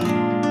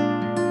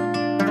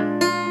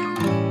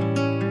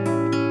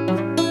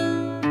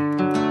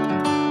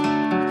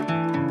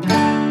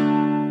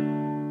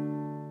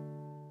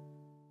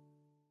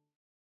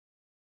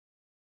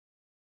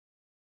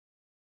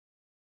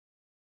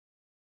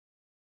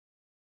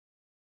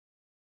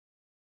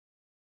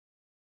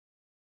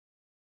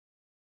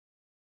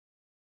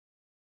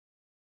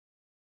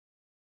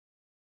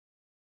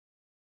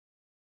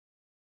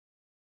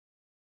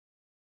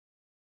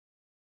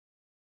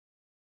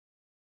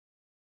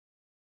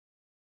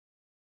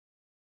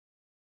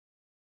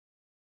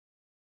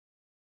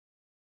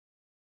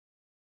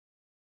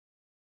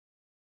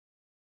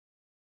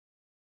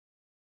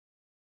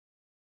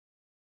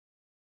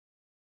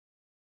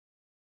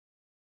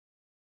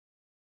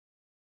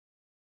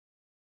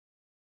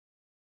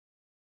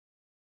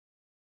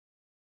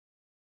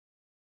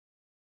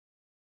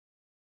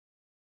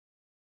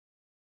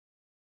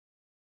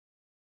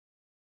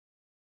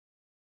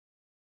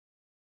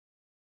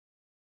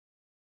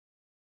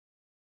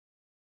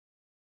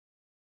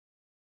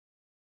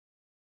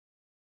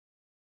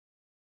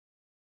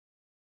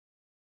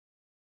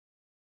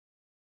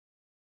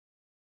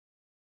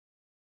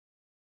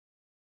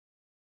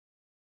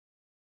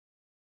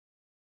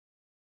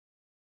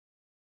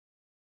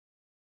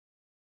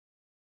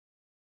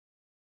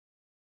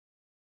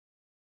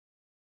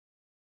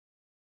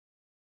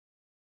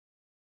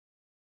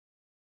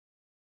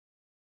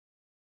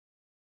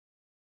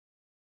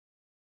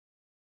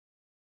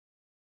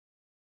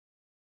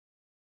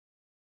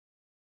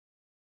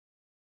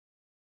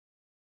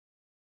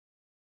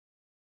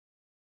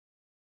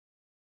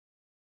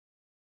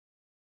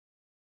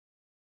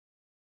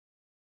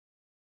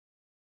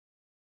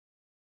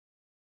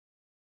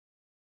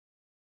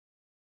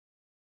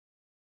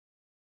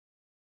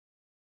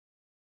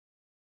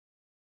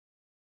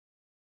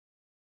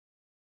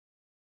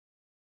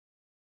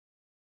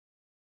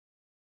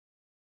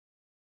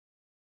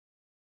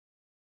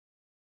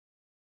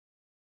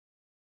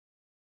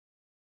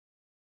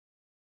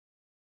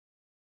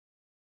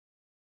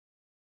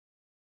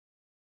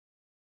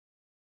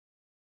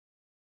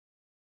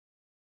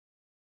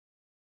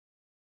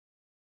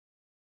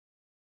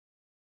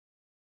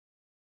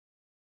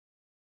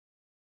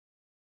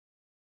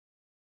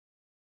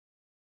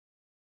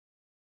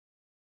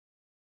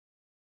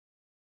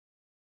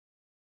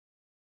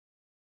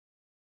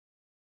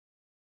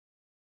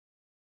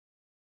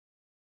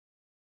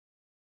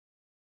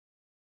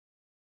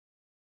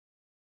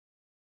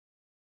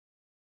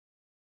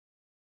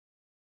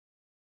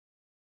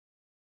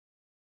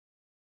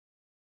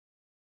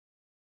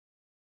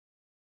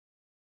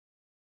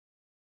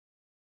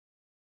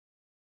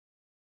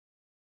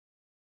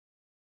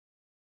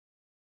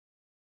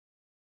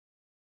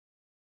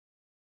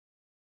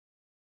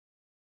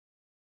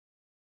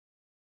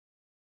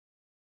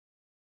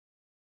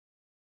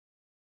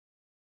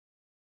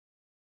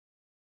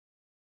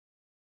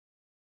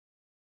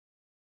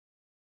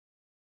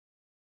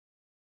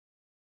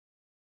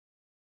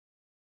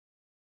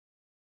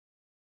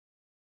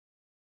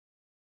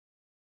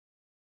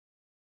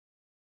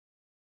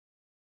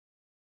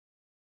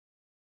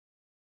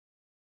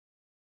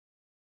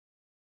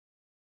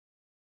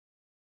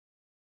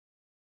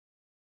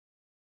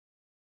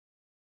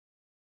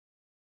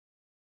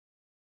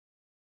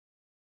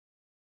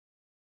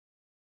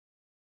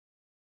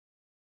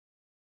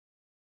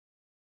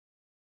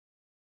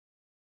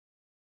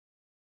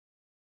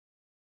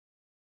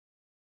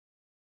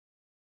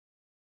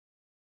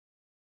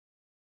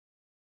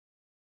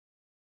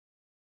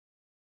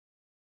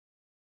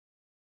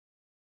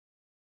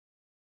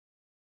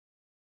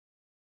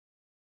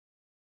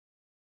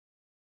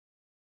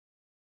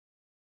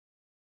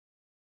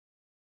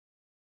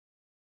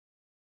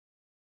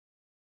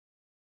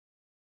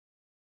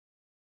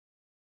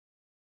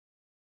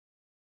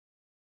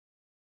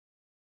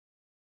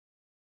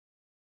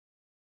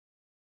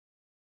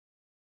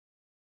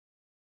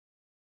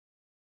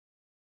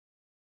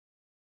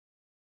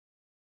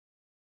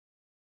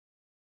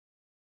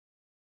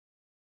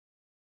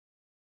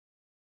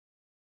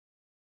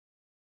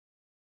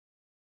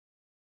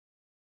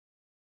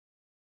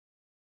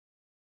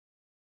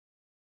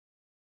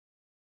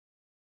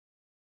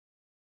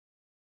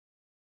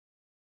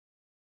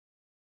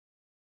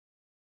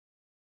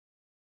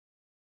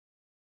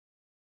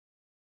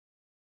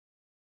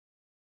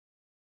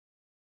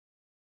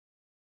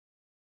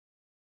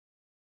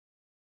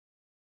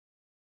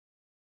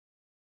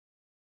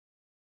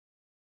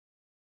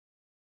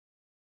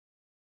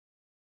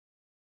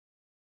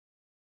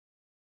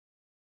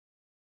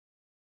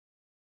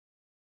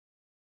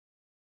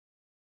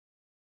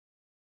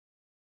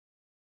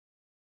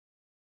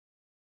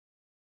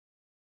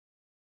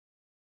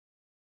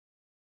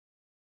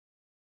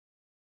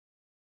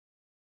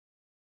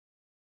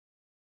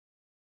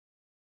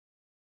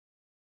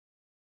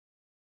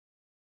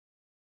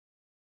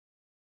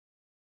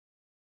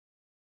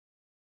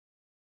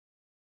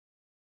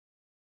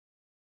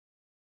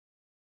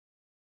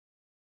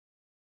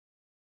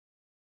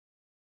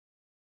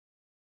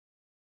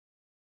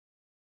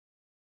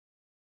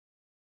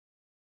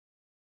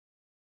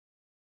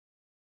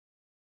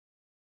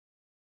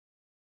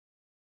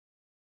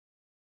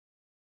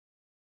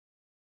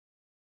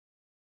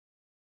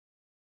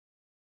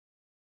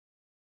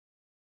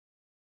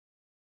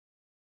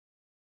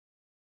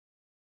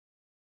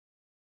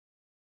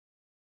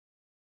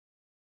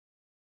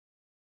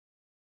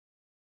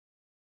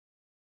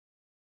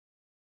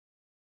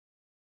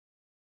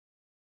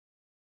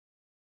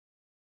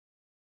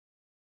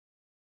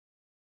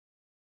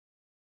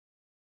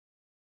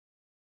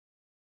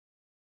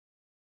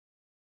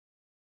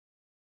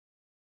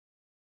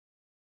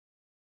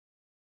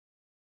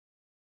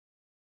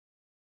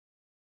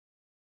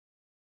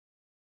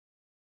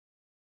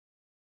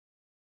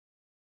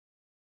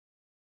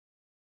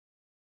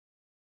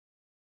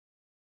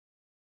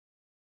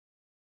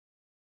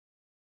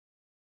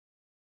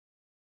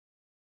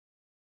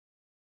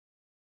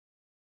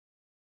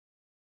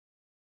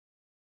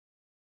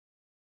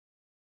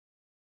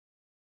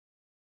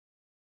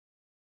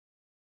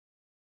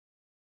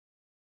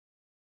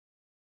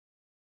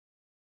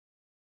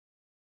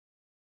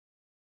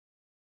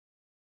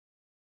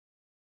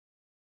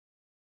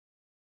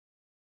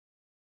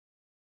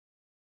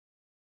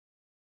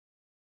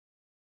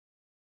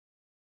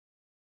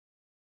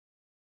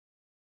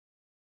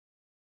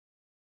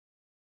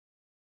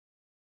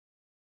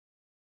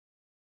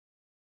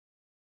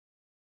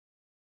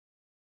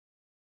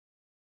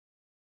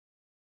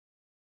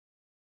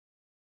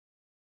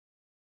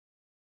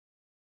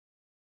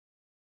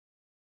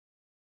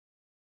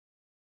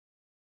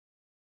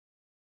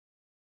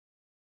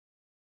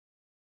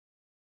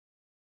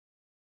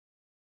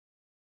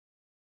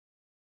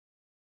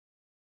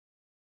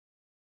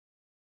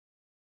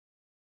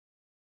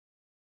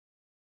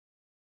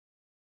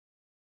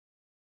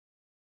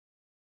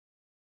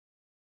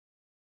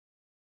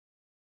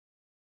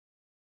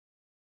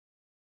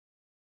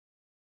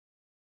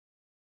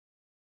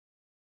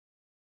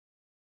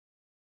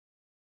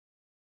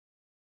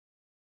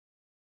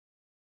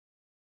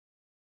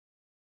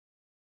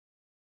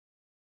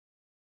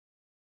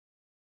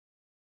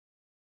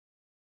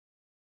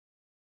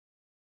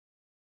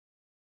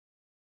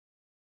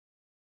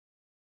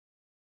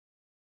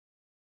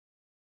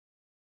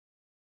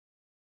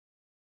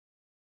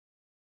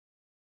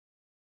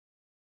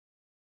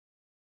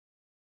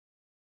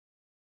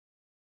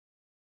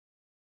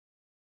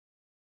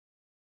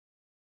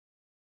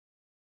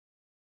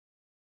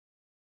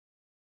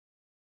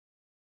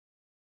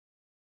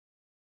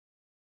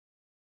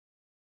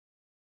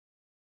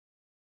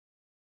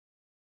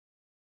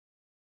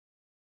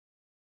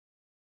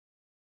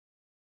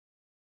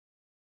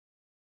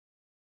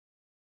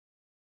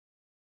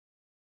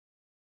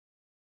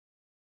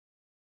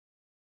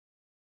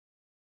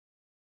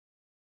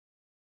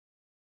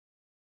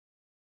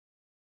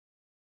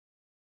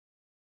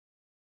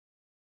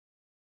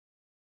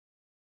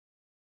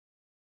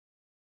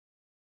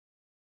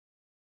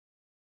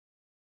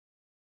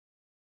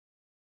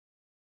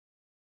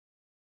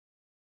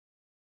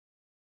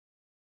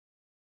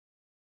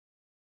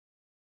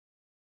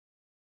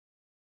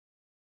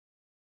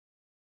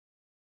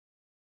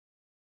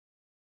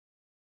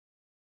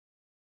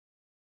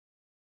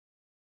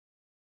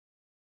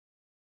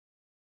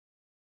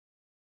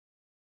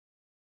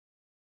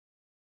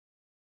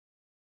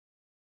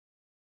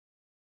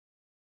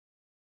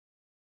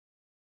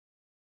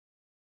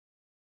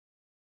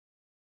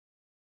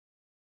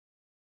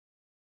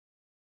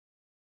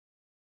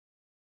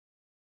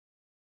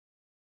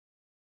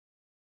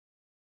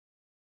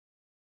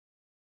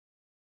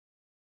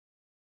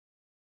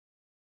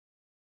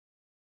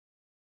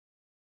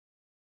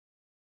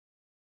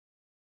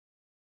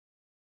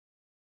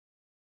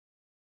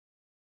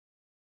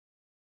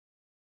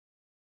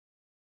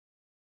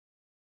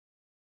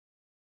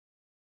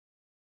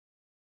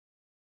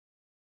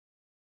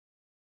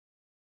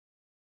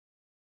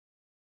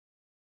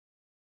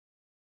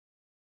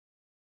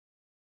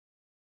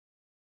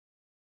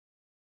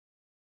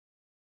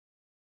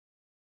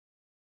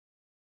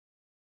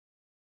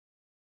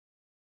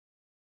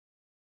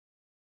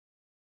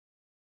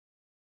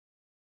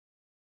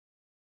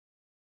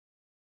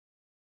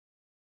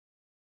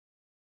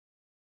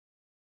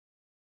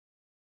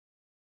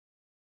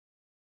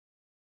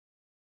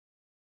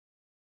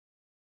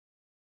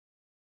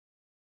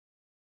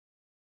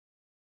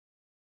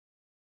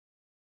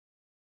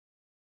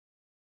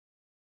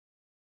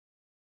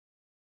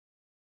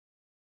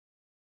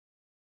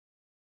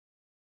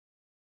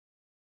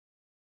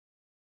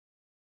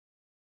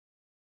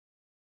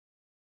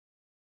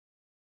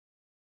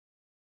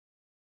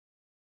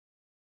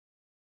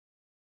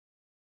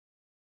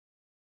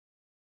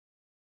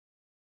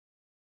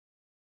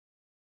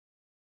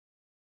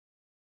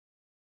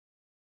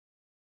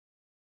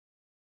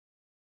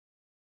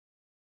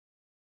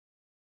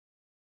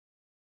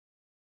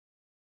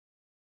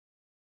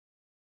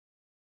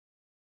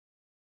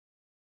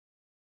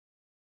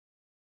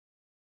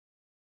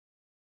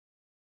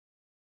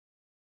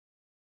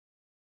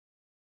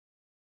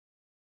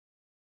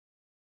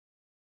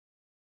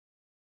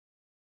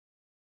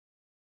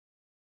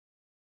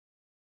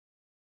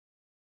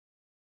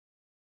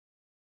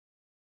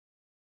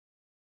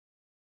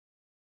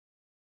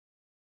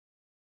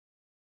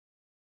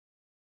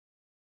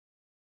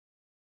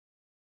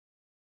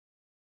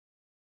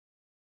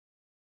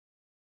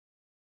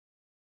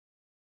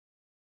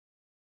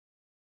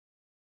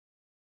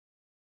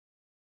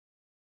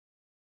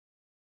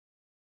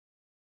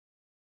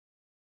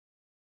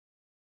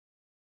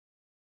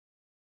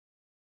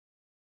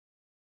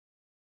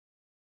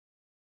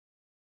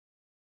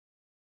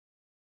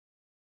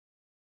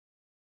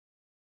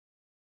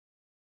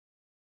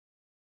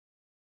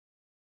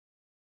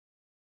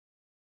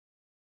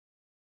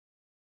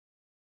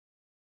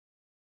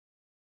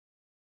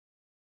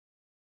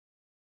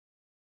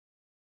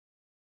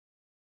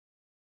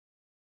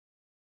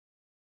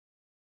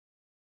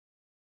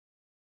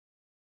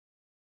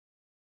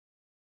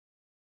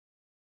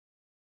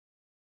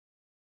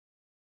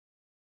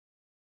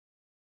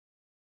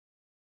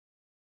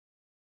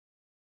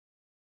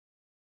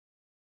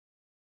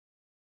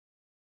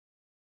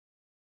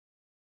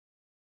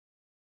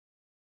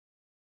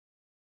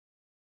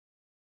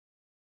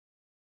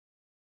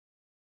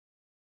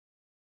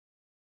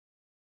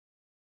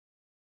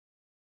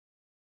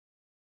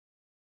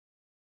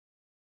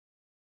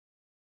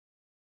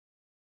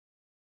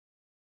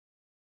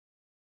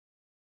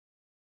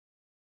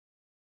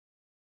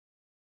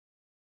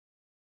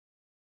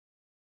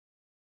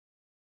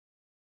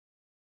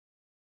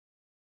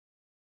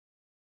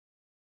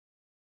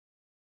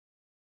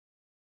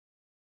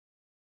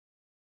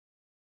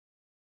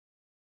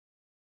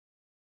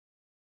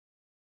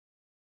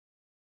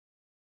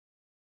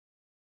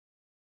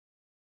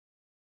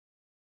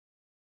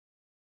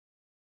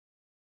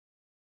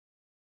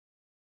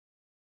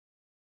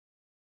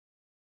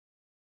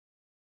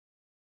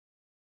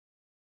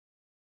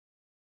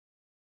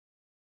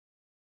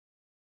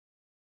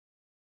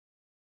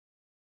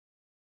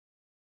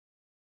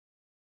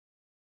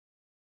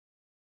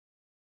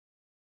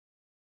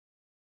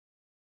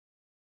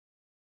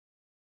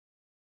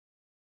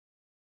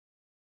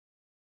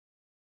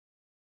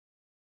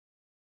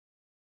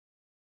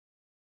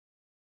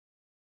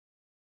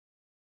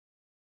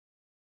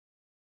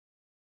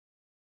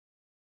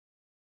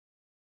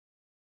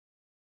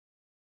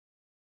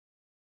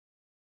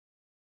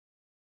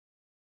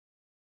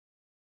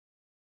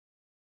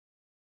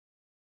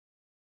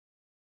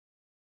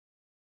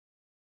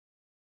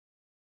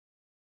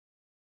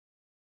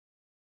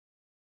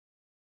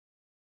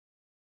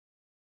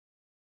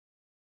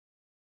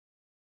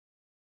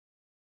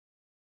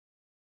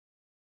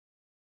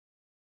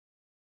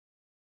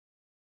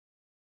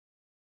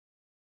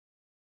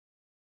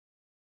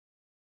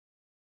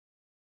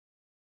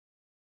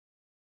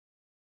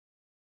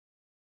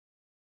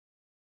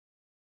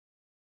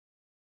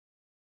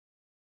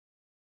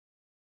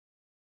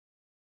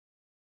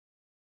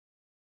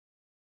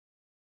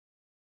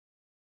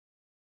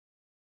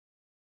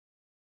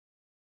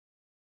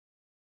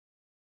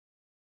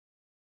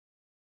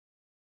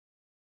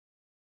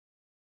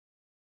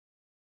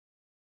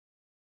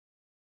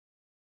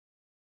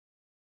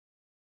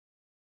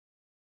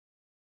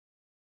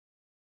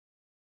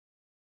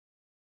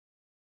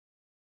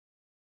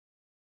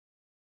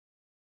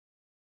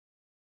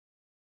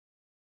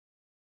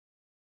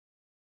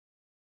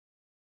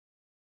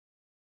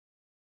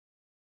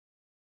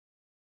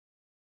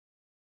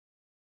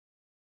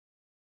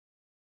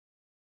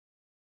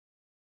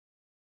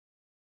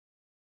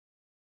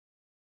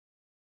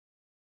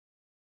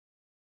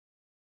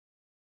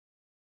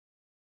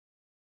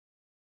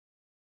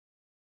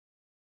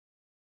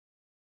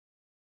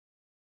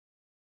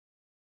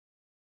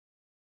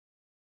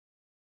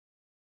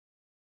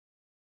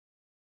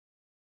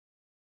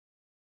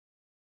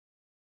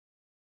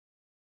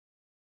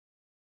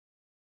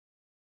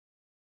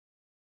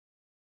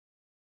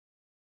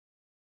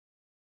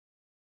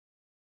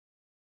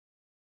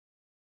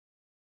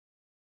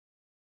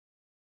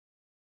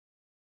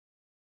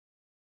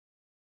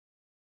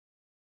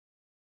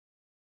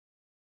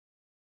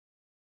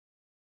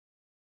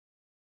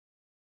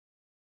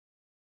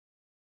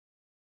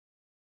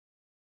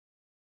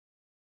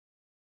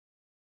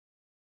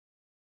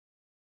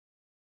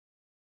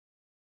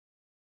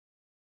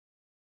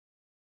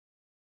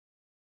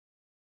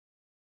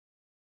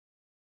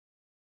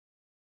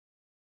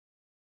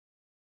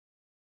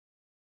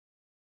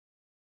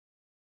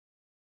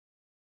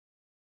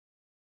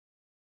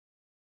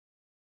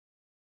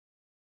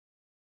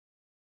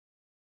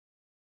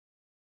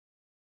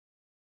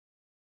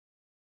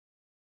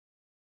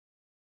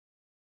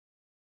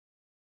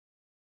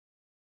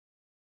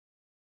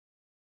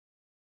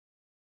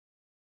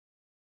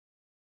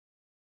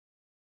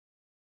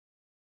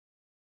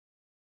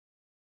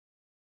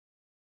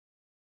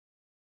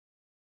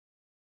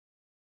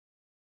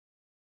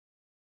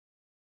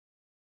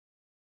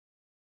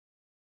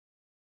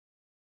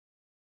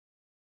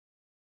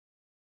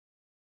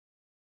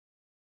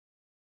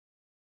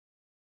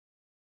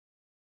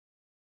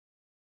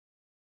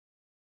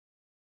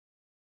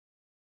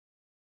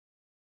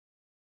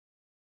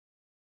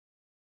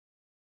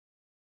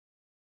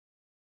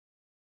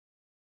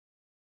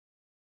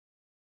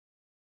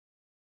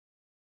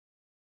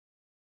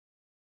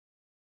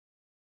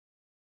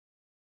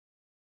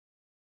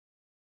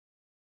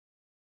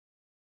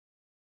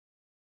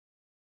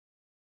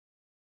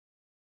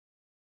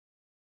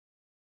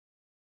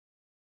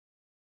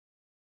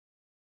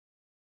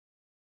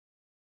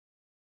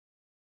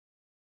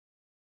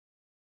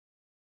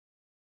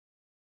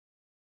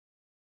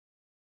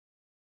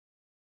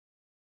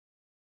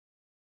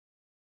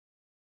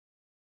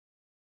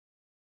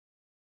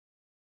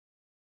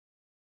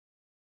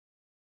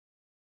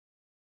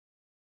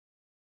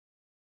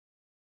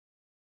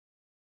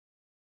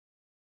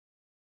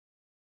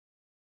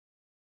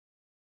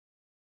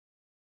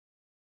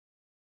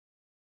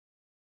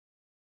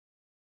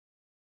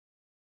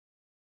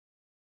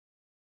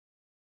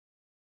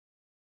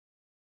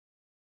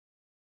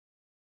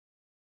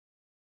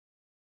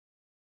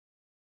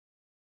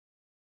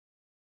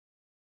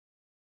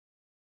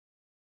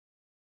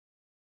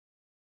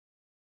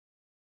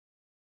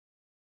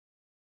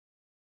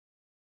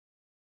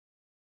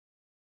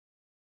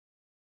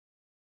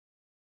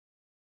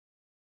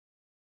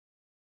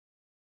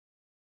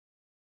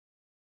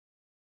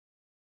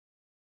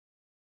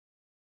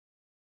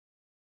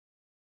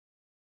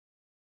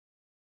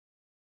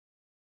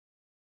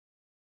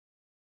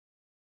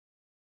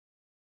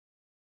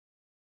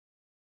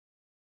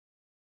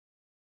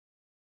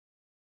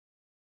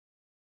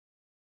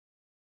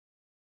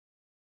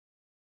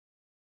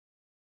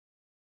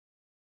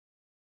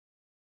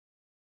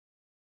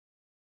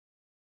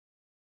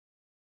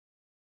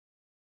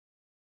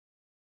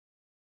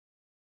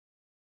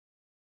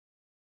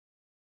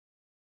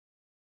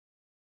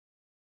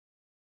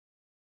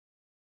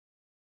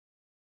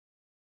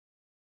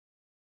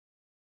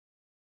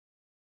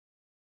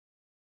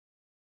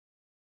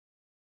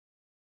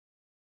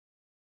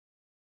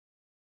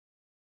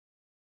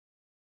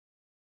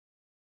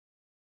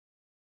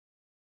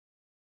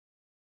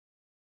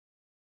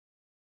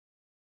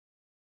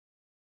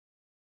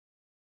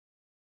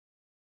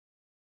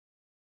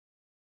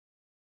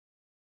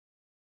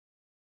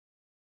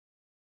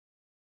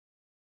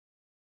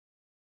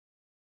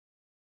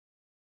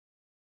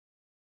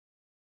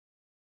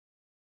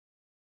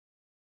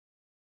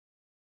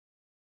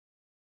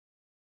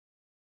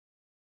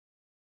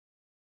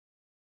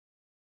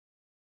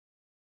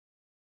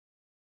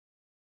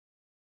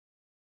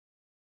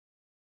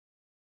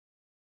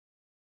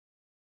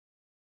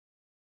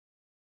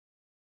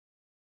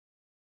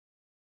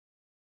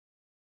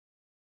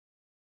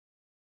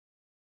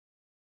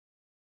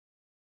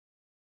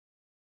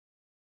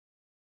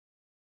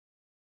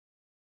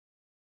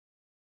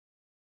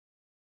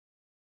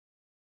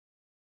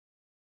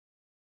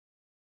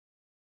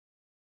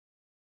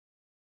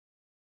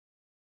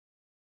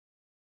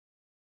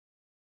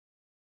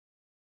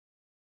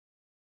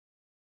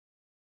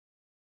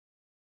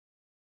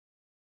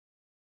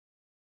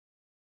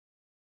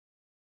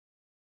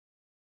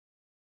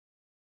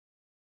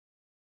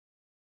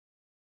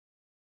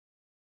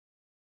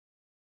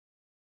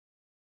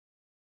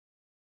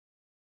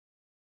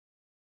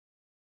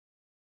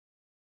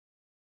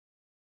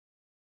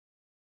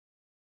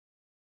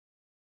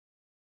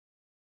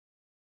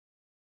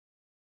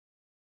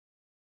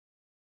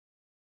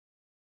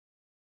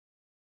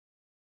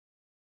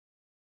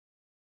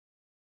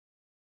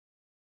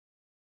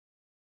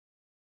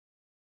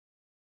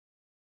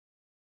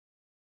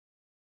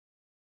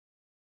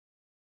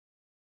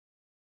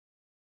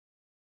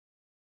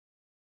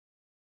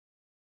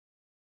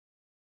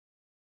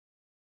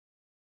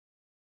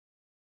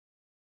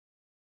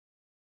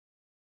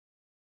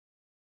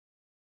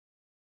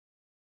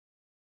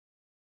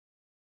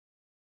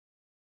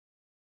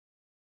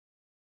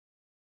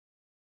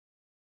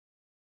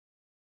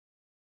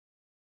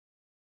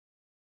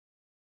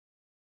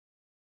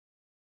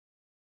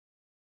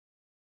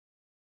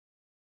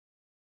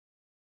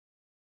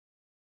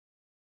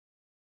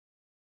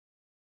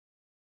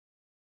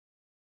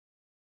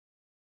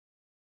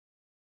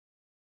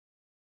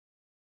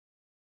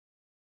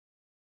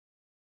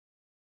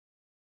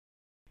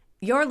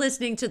 You're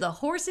listening to the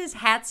Horses,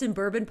 Hats, and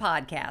Bourbon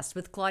podcast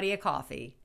with Claudia Coffey.